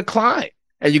projecting a decline,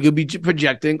 and you could be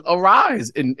projecting a rise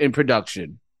in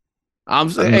production. I'm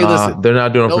saying, hey, listen, they're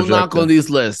not doing. Don't knock on these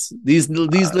lists. These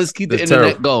lists keep the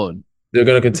internet going. They're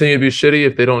going to continue to be shitty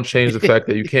if they don't change the fact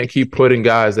that you can't keep putting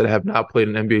guys that have not played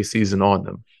an NBA season on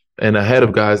them and ahead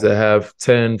of guys that have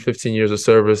 10, 15 years of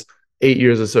service, 8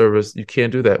 years of service. You can't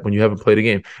do that when you haven't played a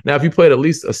game. Now, if you played at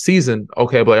least a season,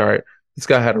 okay, but all right, this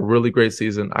guy had a really great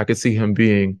season. I could see him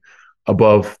being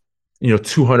above,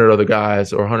 200 other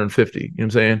guys or 150. You know what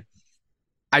I'm saying?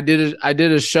 I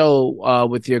did a show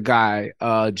with your guy,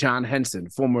 John Henson,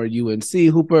 former UNC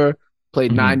hooper,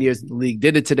 played 9 years in the league.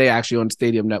 Did it today, actually, on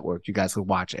Stadium Network. You guys can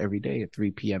watch every day at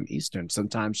 3 p.m. Eastern.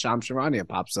 Sometimes Shams Charania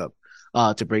pops up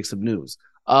to break some news.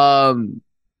 So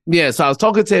I was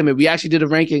talking to him, and we actually did a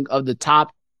ranking of the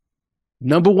top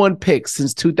number one picks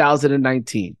since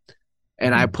 2019.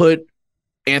 And I put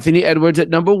Anthony Edwards at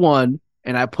number one,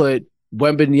 and I put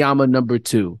Wembanyama number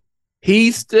two.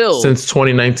 He's still... Since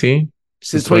 2019?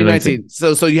 Since 2019.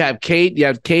 So you have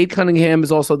Cade Cunningham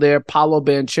is also there. Paolo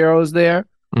Banchero is there.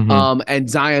 And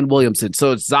Zion Williamson.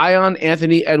 So it's Zion,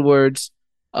 Anthony Edwards,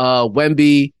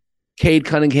 Wemby, Cade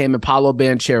Cunningham, and Paolo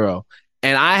Banchero.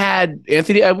 And I had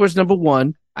Anthony Edwards number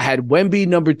one. I had Wemby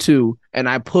number two, and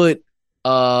I put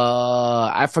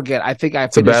I forget. I think I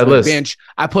finished with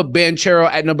I put Banchero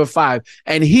at number five,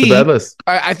 and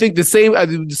I think the same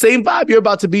vibe you're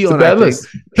about to be on.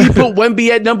 He put Wemby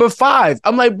at number five.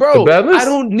 I'm like, bro, I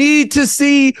don't need to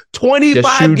see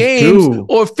 25 games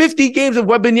or 50 games of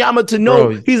Wembanyama to know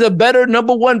he's a better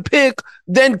number one pick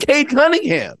than Cade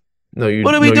Cunningham.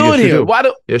 What are we doing here? Why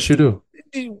do? Yes, you do.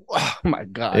 Oh my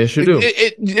God! Yes, you do.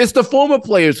 It's the former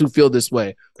players who feel this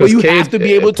way. But you have to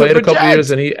be able to project. Played a couple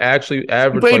years, and he actually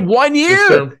averaged. He played 1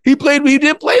 year. He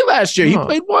didn't play last year. He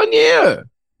played 1 year.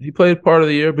 He played part of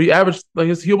the year, but he averaged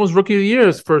he almost rookie of the year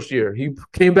his first year. He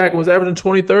came back and was averaging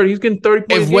 20, 30. He's getting 30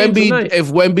 points. If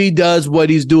Wemby does what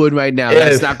he's doing right now,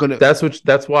 that's not going to.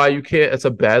 That's why you can't. It's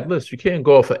a bad list. You can't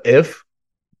go off of if.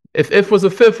 If was a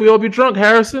fifth, we all be drunk,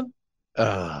 Harrison.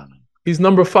 He's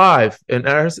number five, and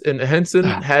Henson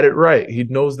had it right. He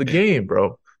knows the game,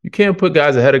 bro. You can't put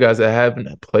guys ahead of guys that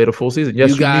haven't played a full season.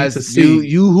 Yes,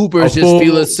 you hoopers just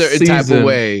feel a certain type of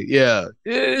way. Yeah,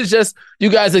 it's just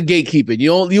you guys are gatekeeping. You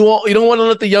don't want to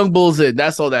let the young bulls in.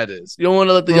 That's all that is. You don't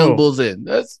want to let the young bulls in.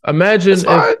 Imagine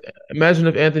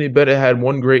if Anthony Bennett had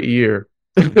one great year.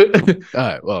 All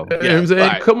right, well, you know what I'm saying?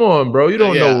 Right. Come on, bro. You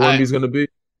don't know when he's going to be.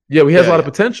 Yeah, he has a lot of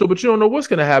potential, but you don't know what's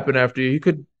going to happen after you.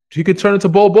 He could turn into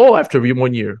Bol after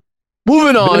 1 year.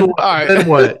 Moving on. All right. Then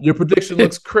what? Your prediction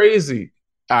looks crazy.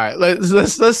 All right.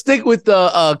 Let's stick with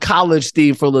the college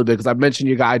theme for a little bit because I mentioned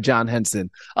your guy John Henson.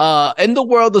 In the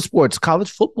world of sports,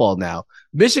 college football now,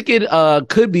 Michigan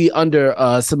could be under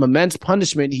some immense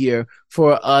punishment here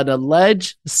for an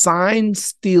alleged sign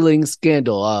stealing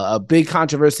scandal. A big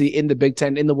controversy in the Big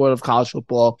Ten in the world of college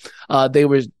football.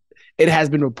 It has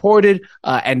been reported,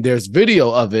 and there's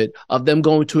video of it, of them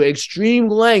going to extreme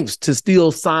lengths to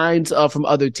steal signs from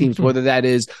other teams, whether that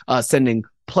is sending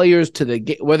players to the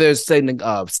game, whether it's sending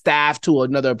staff to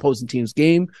another opposing team's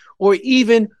game, or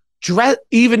even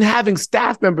having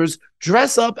staff members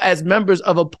dress up as members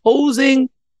of opposing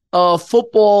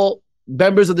football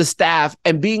members of the staff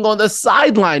and being on the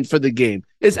sideline for the game.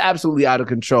 It's absolutely out of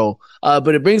control.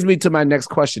 But it brings me to my next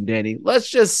question, Danny. Let's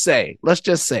just say,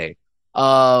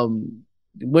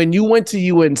 when you went to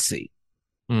UNC,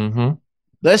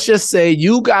 let's just say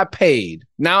you got paid.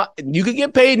 Now you could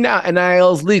get paid now,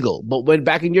 NIL is legal, but when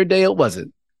back in your day it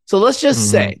wasn't. So let's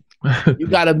just say you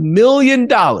got $1 million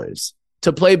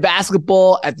to play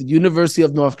basketball at the University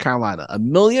of North Carolina. $1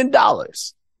 million.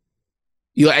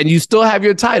 And you still have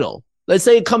your title. Let's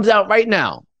say it comes out right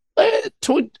now,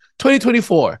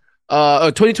 2024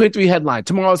 or 2023 headline,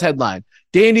 tomorrow's headline.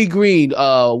 Danny Green,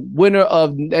 winner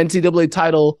of NCAA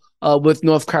title with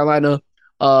North Carolina,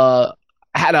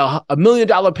 had a $1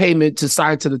 million payment to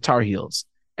sign to the Tar Heels.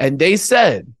 And they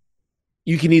said,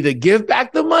 you can either give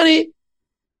back the money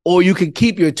or you can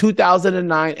keep your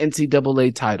 2009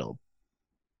 NCAA title.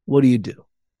 What do you do?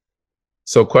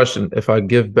 So question, if I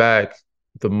give back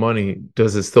the money,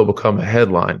 does it still become a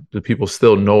headline? Do people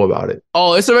still know about it?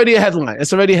 Oh, it's already a headline.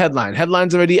 It's already a headline.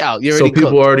 Headline's already out. You're So already people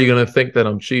are cooked. already going to think that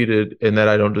I'm cheated and that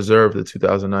I don't deserve the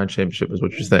 2009 championship, is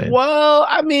what you're saying. Well,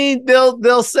 I mean,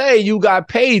 they'll say you got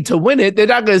paid to win it. They're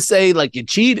not going to say like you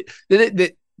cheated.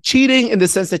 Cheating in the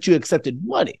sense that you accepted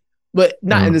money, but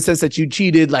not in the sense that you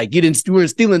cheated, like you were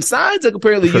stealing signs, like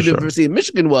apparently For sure. University of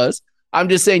Michigan was. I'm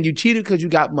just saying you cheated because you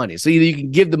got money. So either you can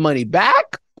give the money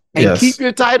back and keep Yes.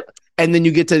 your title, and then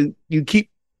you get to you keep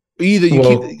either you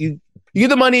Well, keep you get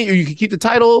the money or you can keep the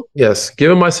title. yes.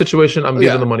 Given my situation, I'm giving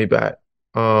Yeah. the money back.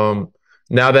 Now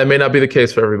that may not be the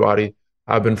case for everybody.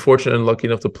 I've been fortunate and lucky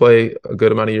enough to play a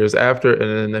good amount of years after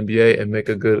in an NBA and make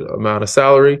a good amount of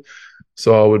salary.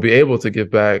 So I would be able to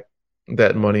give back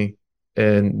that money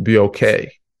and be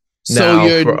okay. So Now,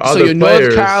 your for other North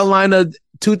players, Carolina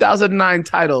 2009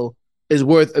 title is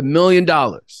worth $1 million.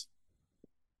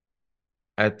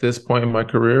 at this point in my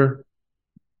career,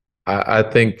 I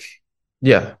think,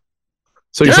 yeah.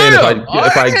 So you're saying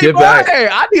if I give back, hey,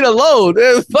 I need a load.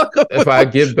 if I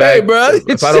give Hey, back, bro,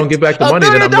 if I don't give back the money,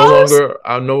 then $1 million?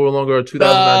 I'm no longer a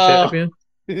 2009 champion.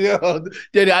 Yo,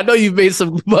 Danny, I know you've made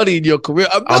some money in your career.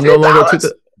 $1 I'm million? no longer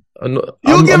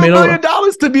You give $1 million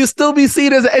to still be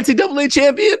seen as an NCAA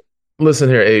champion? Listen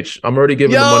here, H. I'm already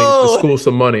giving the school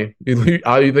some money. You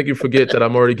think you forget that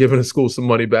I'm already giving the school some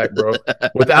money back, bro?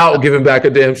 Without giving back a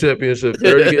damn championship,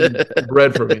 they're already getting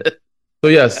bread from me. So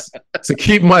yes, to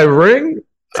keep my ring,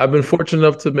 I've been fortunate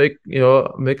enough to make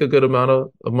a good amount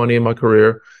of money in my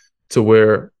career, to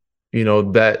where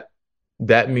that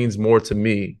means more to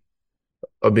me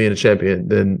of being a champion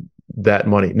than that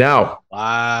money. Now,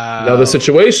 wow. The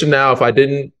situation now, if I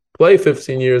didn't play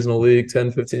 15 years in the league,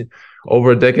 10, 15,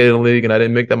 over a decade in the league, and I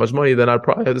didn't make that much money, then I'd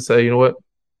probably have to say, you know what?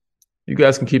 You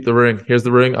guys can keep the ring. Here's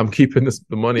the ring. I'm keeping the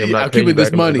money. I'm not paying you back.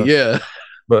 Keeping this money, yeah.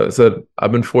 But I said,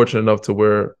 I've been fortunate enough to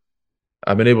where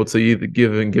I've been able to either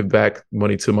give back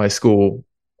money to my school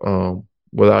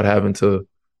without having to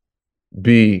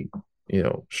be,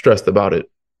 stressed about it.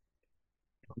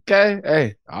 Okay.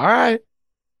 Hey, all right.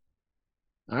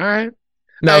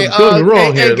 Now, hey, don't get me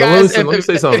wrong here. Guys, let me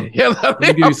say something. Let me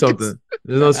give you something.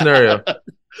 There's no scenario.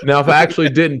 Now, if I actually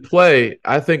didn't play,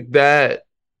 I think that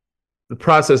the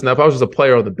process, now if I was just a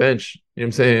player on the bench, you know what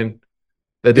I'm saying,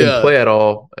 that didn't play at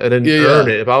all, and didn't earn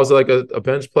it. If I was like a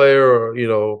bench player or,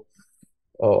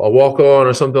 a walk-on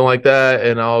or something like that,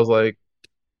 and I was like,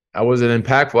 I wasn't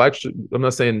impactful. Actually, I'm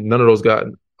not saying none of those guys,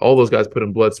 all those guys put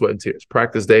in blood, sweat, and tears,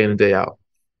 practice day in and day out.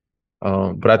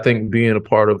 But I think being a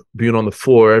part of being on the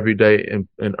floor every day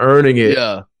and earning it,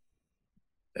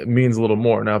 it means a little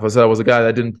more. Now, if I said I was a guy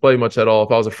that didn't play much at all,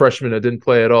 if I was a freshman that didn't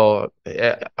play at all,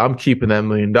 I'm keeping that $1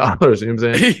 million. You know what I'm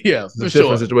saying? Yeah, it's a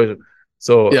different situation.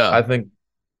 So I think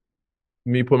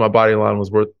me putting my body line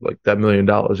was worth like that $1 million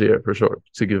a year for sure,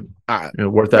 to give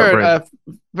worth that ring.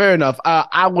 Fair enough.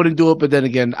 I wouldn't do it, but then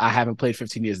again, I haven't played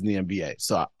 15 years in the NBA,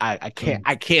 so I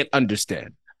can't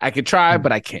understand. I can try,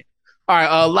 but I can't. All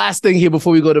right, last thing here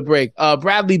before we go to break.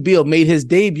 Bradley Beal made his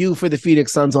debut for the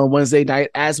Phoenix Suns on Wednesday night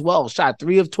as well. Shot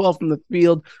 3 of 12 from the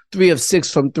field, 3 of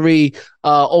 6 from 3.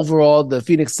 Overall, the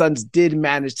Phoenix Suns did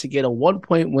manage to get a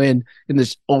 1-point win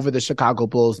over the Chicago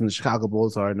Bulls, and the Chicago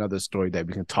Bulls are another story that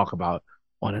we can talk about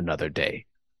on another day.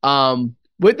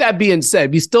 With that being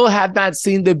said, we still have not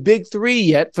seen the big three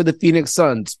yet for the Phoenix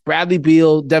Suns. Bradley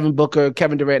Beal, Devin Booker,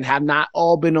 Kevin Durant have not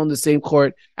all been on the same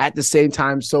court at the same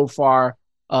time so far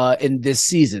in this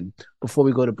season. Before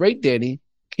we go to break, Danny,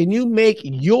 can you make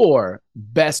your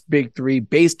best big three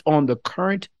based on the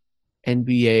current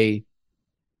NBA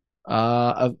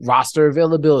roster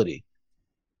availability?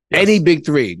 Yes. Any big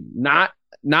three, not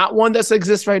one that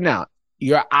exists right now.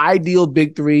 Your ideal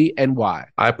big three and why?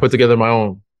 I put together my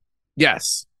own.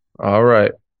 Yes. All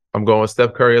right. I'm going with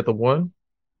Steph Curry at the 1.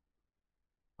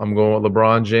 I'm going with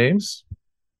LeBron James.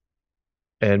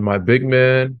 And my big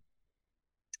man,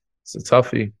 it's a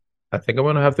toughie. I think I'm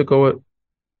going to have to go with...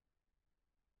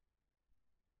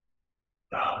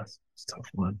 it's a tough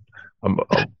one.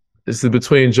 This is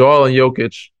between Joel and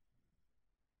Jokic.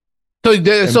 So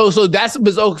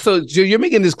you're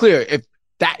making this clear. If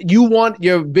that you want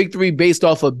your big three based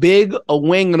off a big, a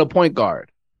wing, and a point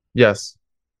guard. Yes.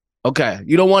 Okay.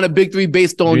 You don't want a big three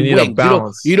based on wing. A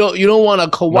balance. You don't want a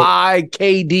Kawhi,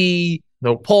 KD,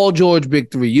 Paul George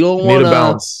big three. You don't want a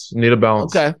balance. Need a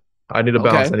balance. Okay. I need a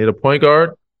balance. Okay. I need a point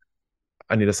guard.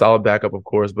 I need a solid backup, of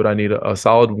course, but I need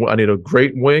I need a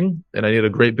great wing, and I need a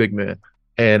great big man.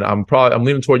 And I'm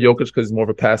leaning toward Jokic because he's more of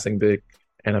a passing big,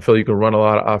 and I feel you can run a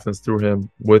lot of offense through him.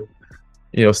 With,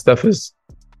 Steph is,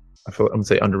 I'm gonna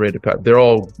say underrated. They're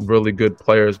all really good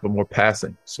players, but more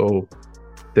passing. So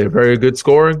They're very good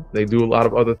scoring. They do a lot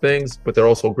of other things, but they're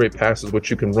also great passes, which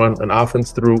you can run an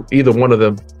offense through either one of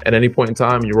them at any point in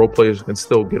time. Your role players can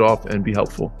still get off and be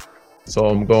helpful. So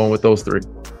I'm going with those three.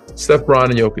 Steph,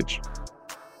 Bron, and Jokic.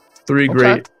 Three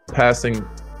great passing,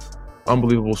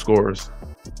 unbelievable scorers.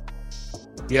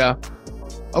 Yeah.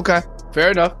 Okay.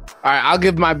 Fair enough. All right, I'll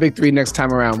give my big three next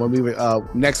time around when we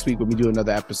next week when we do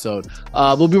another episode.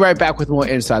 We'll be right back with more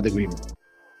Inside the Green Room.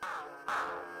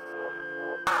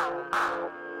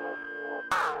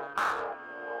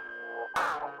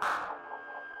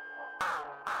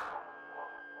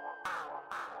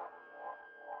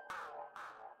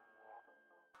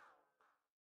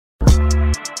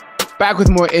 Back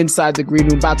with more Inside the Green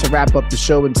Room. About to wrap up the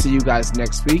show and see you guys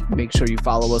next week. Make sure you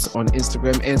follow us on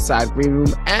Instagram, Inside Green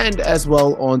Room, and as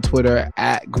well on Twitter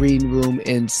at Green Room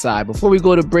Inside. Before we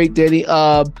go to break, Danny,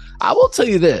 I will tell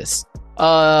you this.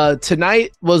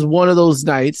 Tonight was one of those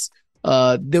nights.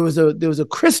 There was a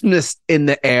Christmas in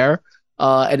the air,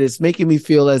 and it's making me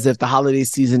feel as if the holiday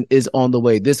season is on the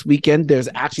way. This weekend, there's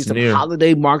actually some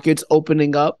holiday markets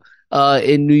opening up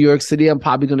in New York City. I'm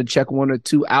probably going to check one or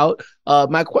two out.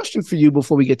 My question for you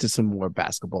before we get to some more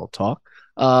basketball talk,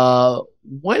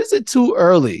 when is it too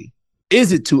early?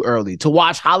 Is it too early to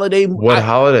watch holiday? What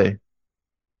holiday?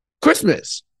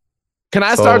 Christmas. Can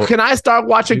I start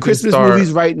watching Christmas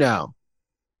movies right now?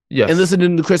 Yes. And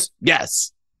listening to Chris?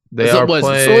 Yes. They are playing.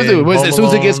 As soon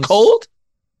as it gets cold?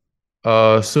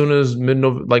 As soon as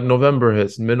November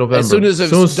hits, mid-November. As soon as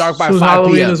it's dark by 5 p.m.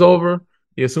 Halloween is over.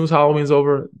 Yeah, as soon as Halloween's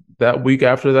over, that week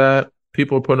after that,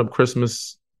 people are putting up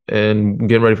Christmas and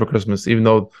getting ready for Christmas. Even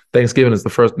though Thanksgiving is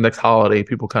the next holiday,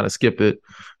 people kind of skip it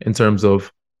in terms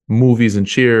of movies and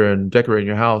cheer and decorating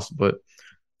your house. But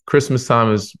Christmas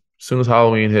time is, as soon as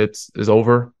Halloween is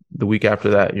over, the week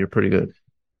after that, you're pretty good.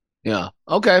 Yeah.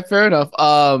 Okay. Fair enough.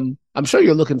 I'm sure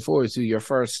you're looking forward to your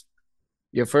first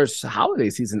holiday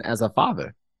season as a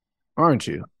father, aren't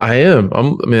you? I am.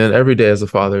 Every day as a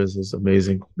father is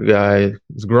amazing. The guy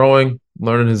is growing,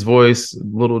 learning his voice,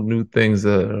 little new things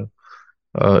that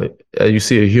you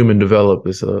see a human develop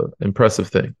is an impressive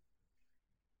thing.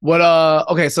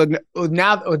 Okay, so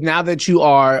now that you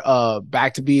are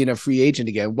back to being a free agent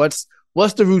again, what's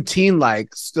the routine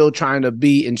like? Still trying to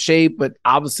be in shape, but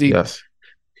obviously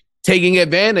taking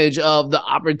advantage of the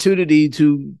opportunity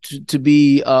to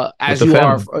be as you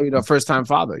family. Are, first time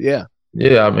father. Yeah.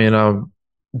 Yeah.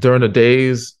 During the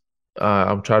days,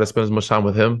 I'm trying to spend as much time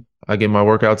with him. I get my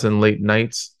workouts in late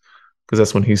nights because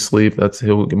that's when he sleeps.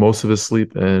 He'll get most of his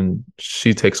sleep, and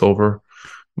she takes over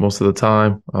most of the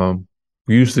time.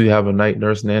 We usually have a night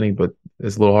nurse nanny, but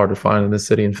it's a little hard to find in this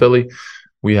city in Philly.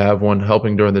 We have one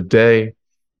helping during the day,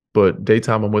 but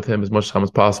daytime I'm with him as much time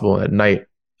as possible. At night,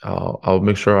 I'll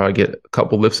make sure I get a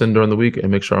couple lifts in during the week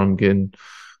and make sure I'm getting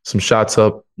some shots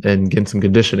up and getting some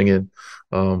conditioning in,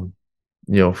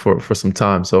 for some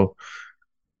time. So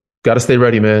got to stay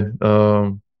ready, man.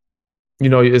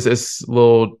 It's a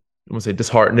little, I won't say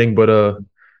disheartening, but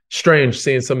strange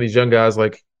seeing some of these young guys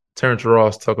like Terrence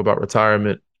Ross talk about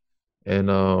retirement and,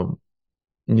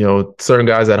 certain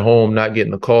guys at home not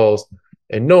getting the calls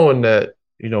and knowing that,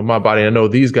 my body, I know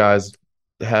these guys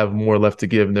have more left to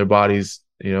give in their bodies,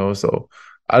 so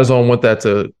I just don't want that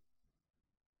to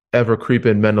ever creep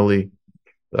in mentally.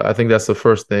 I think that's the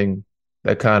first thing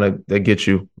that gets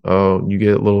you. You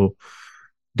get a little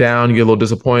down, you get a little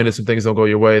disappointed, some things don't go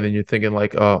your way, then you're thinking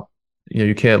like,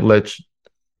 you can't let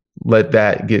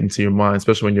that get into your mind,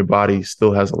 especially when your body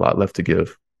still has a lot left to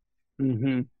give.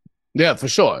 Mm-hmm. Yeah, for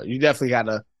sure. You definitely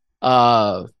gotta,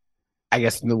 I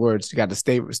guess in the words, you got to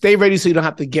stay ready so you don't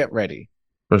have to get ready.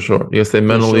 For sure. You got to stay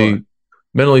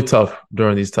mentally tough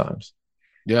during these times.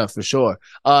 Yeah, for sure.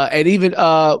 And even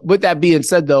with that being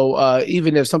said, though,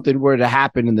 even if something were to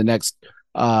happen in the next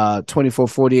 24,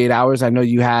 48 hours, I know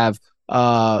you have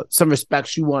some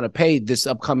respects you want to pay this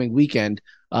upcoming weekend.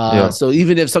 So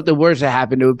even if something were to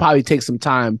happen, it would probably take some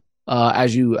time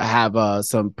as you have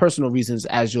some personal reasons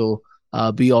as you'll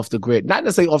be off the grid. Not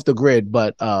necessarily off the grid,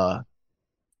 but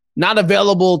not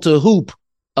available to hoop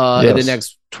in the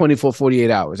next 24,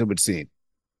 48 hours, it would seem.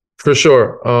 For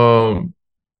sure.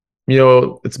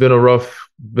 It's been a rough,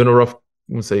 I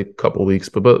wouldn't say a couple of weeks,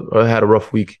 but I had a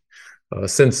rough week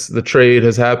since the trade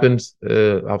has happened.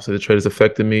 Obviously, the trade has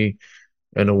affected me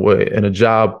in a way, in a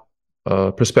job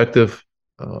perspective,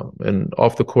 and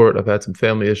off the court. I've had some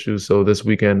family issues, so this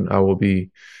weekend I will be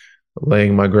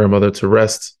laying my grandmother to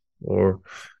rest or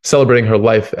celebrating her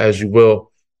life, as you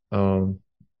will.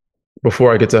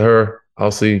 Before I get to her,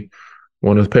 I'll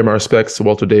want to pay my respects to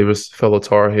Walter Davis, fellow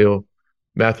Tar Heel,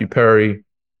 Matthew Perry.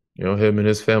 Him and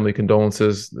his family,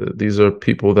 condolences. These are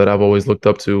people that I've always looked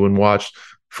up to and watched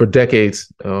for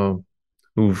decades,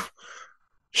 who've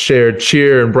shared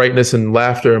cheer and brightness and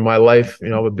laughter in my life.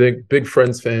 I'm a big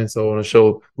Friends fan, so I want to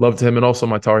show love to him and also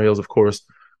my Tar Heels, of course.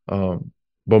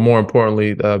 But more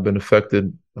importantly, I've been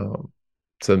affected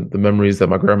to the memories that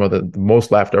my grandmother, the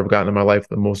most laughter I've gotten in my life,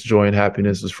 the most joy and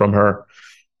happiness is from her.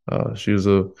 She was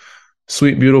a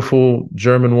sweet, beautiful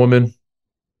German woman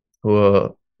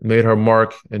who made her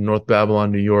mark in North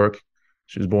Babylon, New York.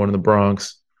 She was born in the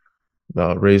Bronx,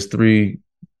 raised three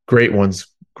great ones,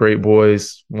 great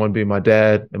boys, one being my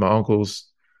dad and my uncles.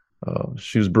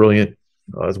 She was brilliant.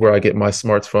 Is where I get my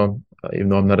smarts from, even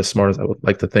though I'm not as smart as I would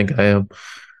like to think I am.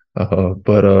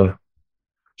 But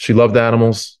she loved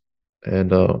animals.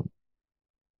 And like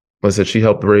I said, she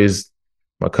helped raise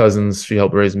my cousins. She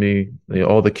helped raise me,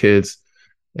 all the kids.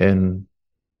 And,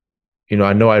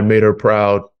 I know I made her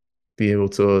proud, being able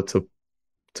to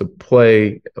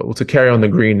play, to carry on the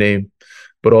green name,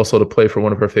 but also to play for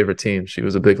one of her favorite teams. She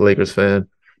was a big Lakers fan,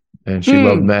 and she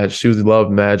loved Hmm. Magic. She was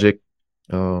loved Magic.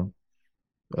 Um,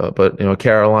 but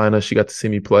Carolina, she got to see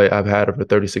me play. I've had her for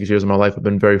 36 years of my life. I've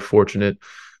been very fortunate.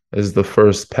 This is the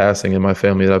first passing in my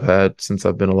family that I've had since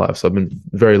I've been alive. So I've been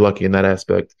very lucky in that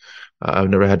aspect. I've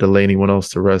never had to lay anyone else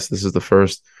to rest. This is the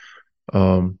first.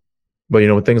 Um, but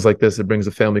with things like this, it brings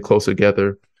the family closer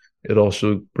together. It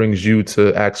also brings you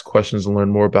to ask questions and learn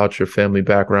more about your family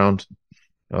background,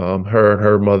 her and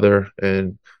her mother,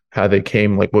 and how they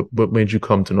came. Like, what made you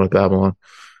come to North Babylon?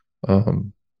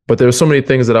 Um, but there were so many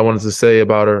things that I wanted to say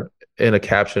about her in a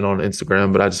caption on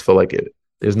Instagram, but I just felt like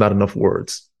there's not enough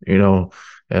words.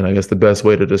 And I guess the best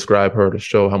way to describe her to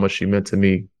show how much she meant to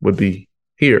me would be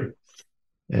here.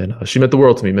 And she meant the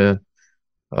world to me, man.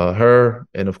 Her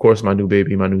and of course my new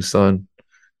baby, my new son.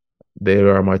 They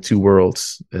are my two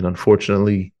worlds, and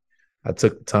unfortunately, I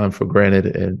took the time for granted,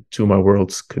 and two of my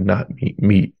worlds could not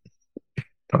meet.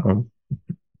 Um,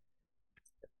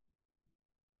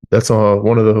 that's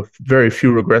one of the very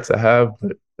few regrets I have.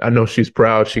 But I know she's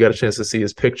proud. She got a chance to see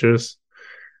his pictures.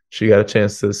 She got a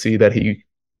chance to see that he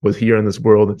was here in this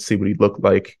world and see what he looked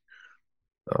like.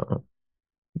 Uh,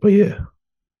 but yeah,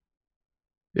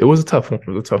 it was a tough one. It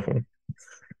was a tough one.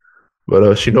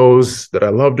 But she knows that I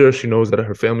loved her. She knows that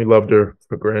her family loved her,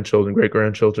 her grandchildren, great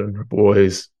grandchildren, her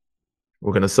boys.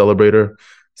 We're gonna celebrate her,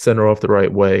 send her off the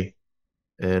right way,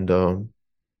 and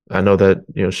I know that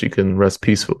she can rest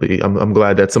peacefully. I'm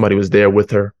glad that somebody was there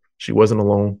with her. She wasn't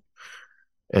alone,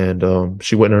 and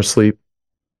she went in her sleep.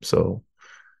 So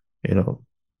you know,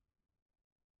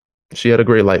 she had a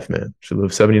great life, man. She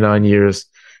lived 79 years,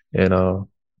 and I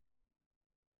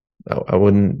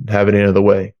wouldn't have it any other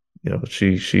way.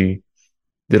 She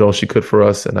did all she could for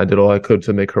us, and I did all I could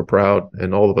to make her proud,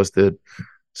 and all of us did.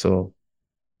 So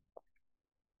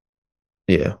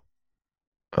yeah,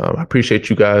 I appreciate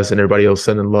you guys and everybody else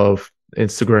sending love,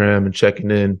 Instagram and checking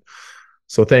in.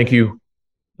 So thank you.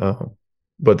 Uh,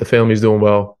 but the family's doing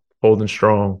well, holding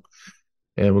strong,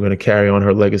 and we're going to carry on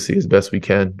her legacy as best we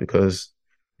can because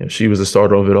she was the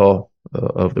starter of it all,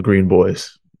 of the Green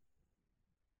Boys.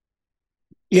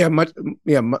 Yeah,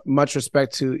 much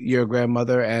respect to your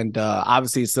grandmother, and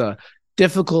obviously it's a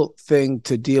difficult thing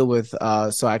to deal with.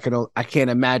 So I can't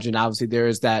imagine. Obviously, there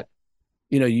is that.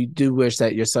 You do wish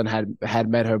that your son had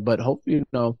met her, but hope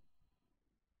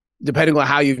depending on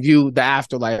how you view the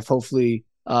afterlife, hopefully,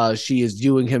 she is For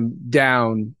viewing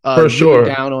sure,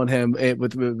 down on him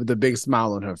with a big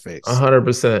smile on her face.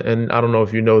 100%. And I don't know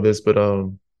if you know this, but a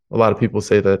lot of people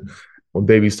say that when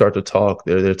babies start to talk,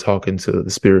 they're talking to the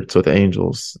spirits or the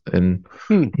angels, and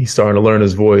Hmm. he's starting to learn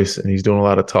his voice, and he's doing a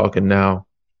lot of talking now.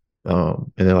 And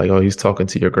they're like, "Oh, he's talking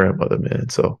to your grandmother, man."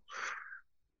 So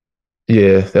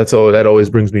yeah, that's all. That always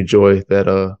brings me joy that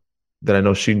I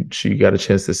know she got a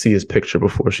chance to see his picture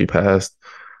before she passed.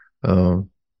 Um,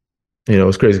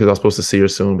 it's crazy because I was supposed to see her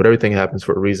soon, but everything happens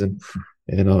for a reason,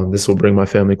 and this will bring my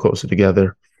family closer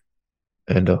together,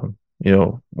 and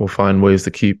we'll find ways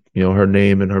to keep her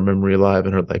name and her memory alive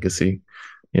and her legacy,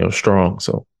 strong.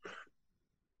 So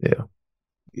yeah,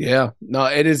 Yeah, no,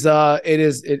 it is.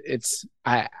 It's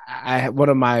I one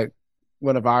of my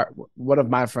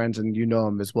friends, and you know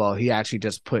him as well. He actually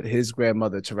just put his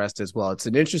grandmother to rest as well. It's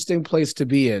an interesting place to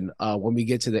be in when we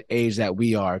get to the age that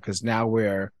we are, because now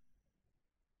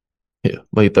yeah,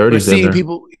 late we're 30s in seeing there.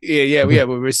 people. Yeah.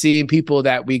 We're seeing people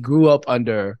that we grew up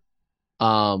under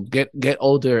get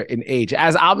older in age,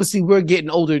 as obviously we're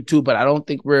getting older too, but I don't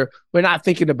think we're not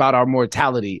thinking about our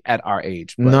mortality at our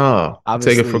age, but No, we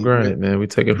take it for obviously we're granted, man. We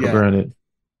take it for yeah. granted.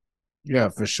 Yeah,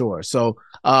 for sure. So,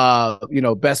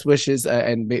 best wishes,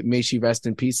 and may she rest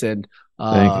in peace. And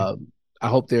Thank you. uh, I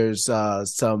hope there's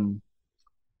some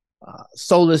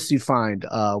solace you find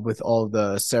with all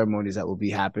the ceremonies that will be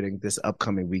happening this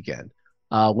upcoming weekend.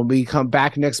 When we come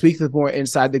back next week with more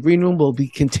Inside the Green Room, we'll be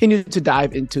continuing to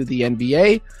dive into the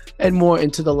NBA and more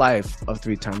into the life of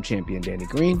three-time champion Danny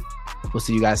Green. We'll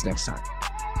see you guys next time.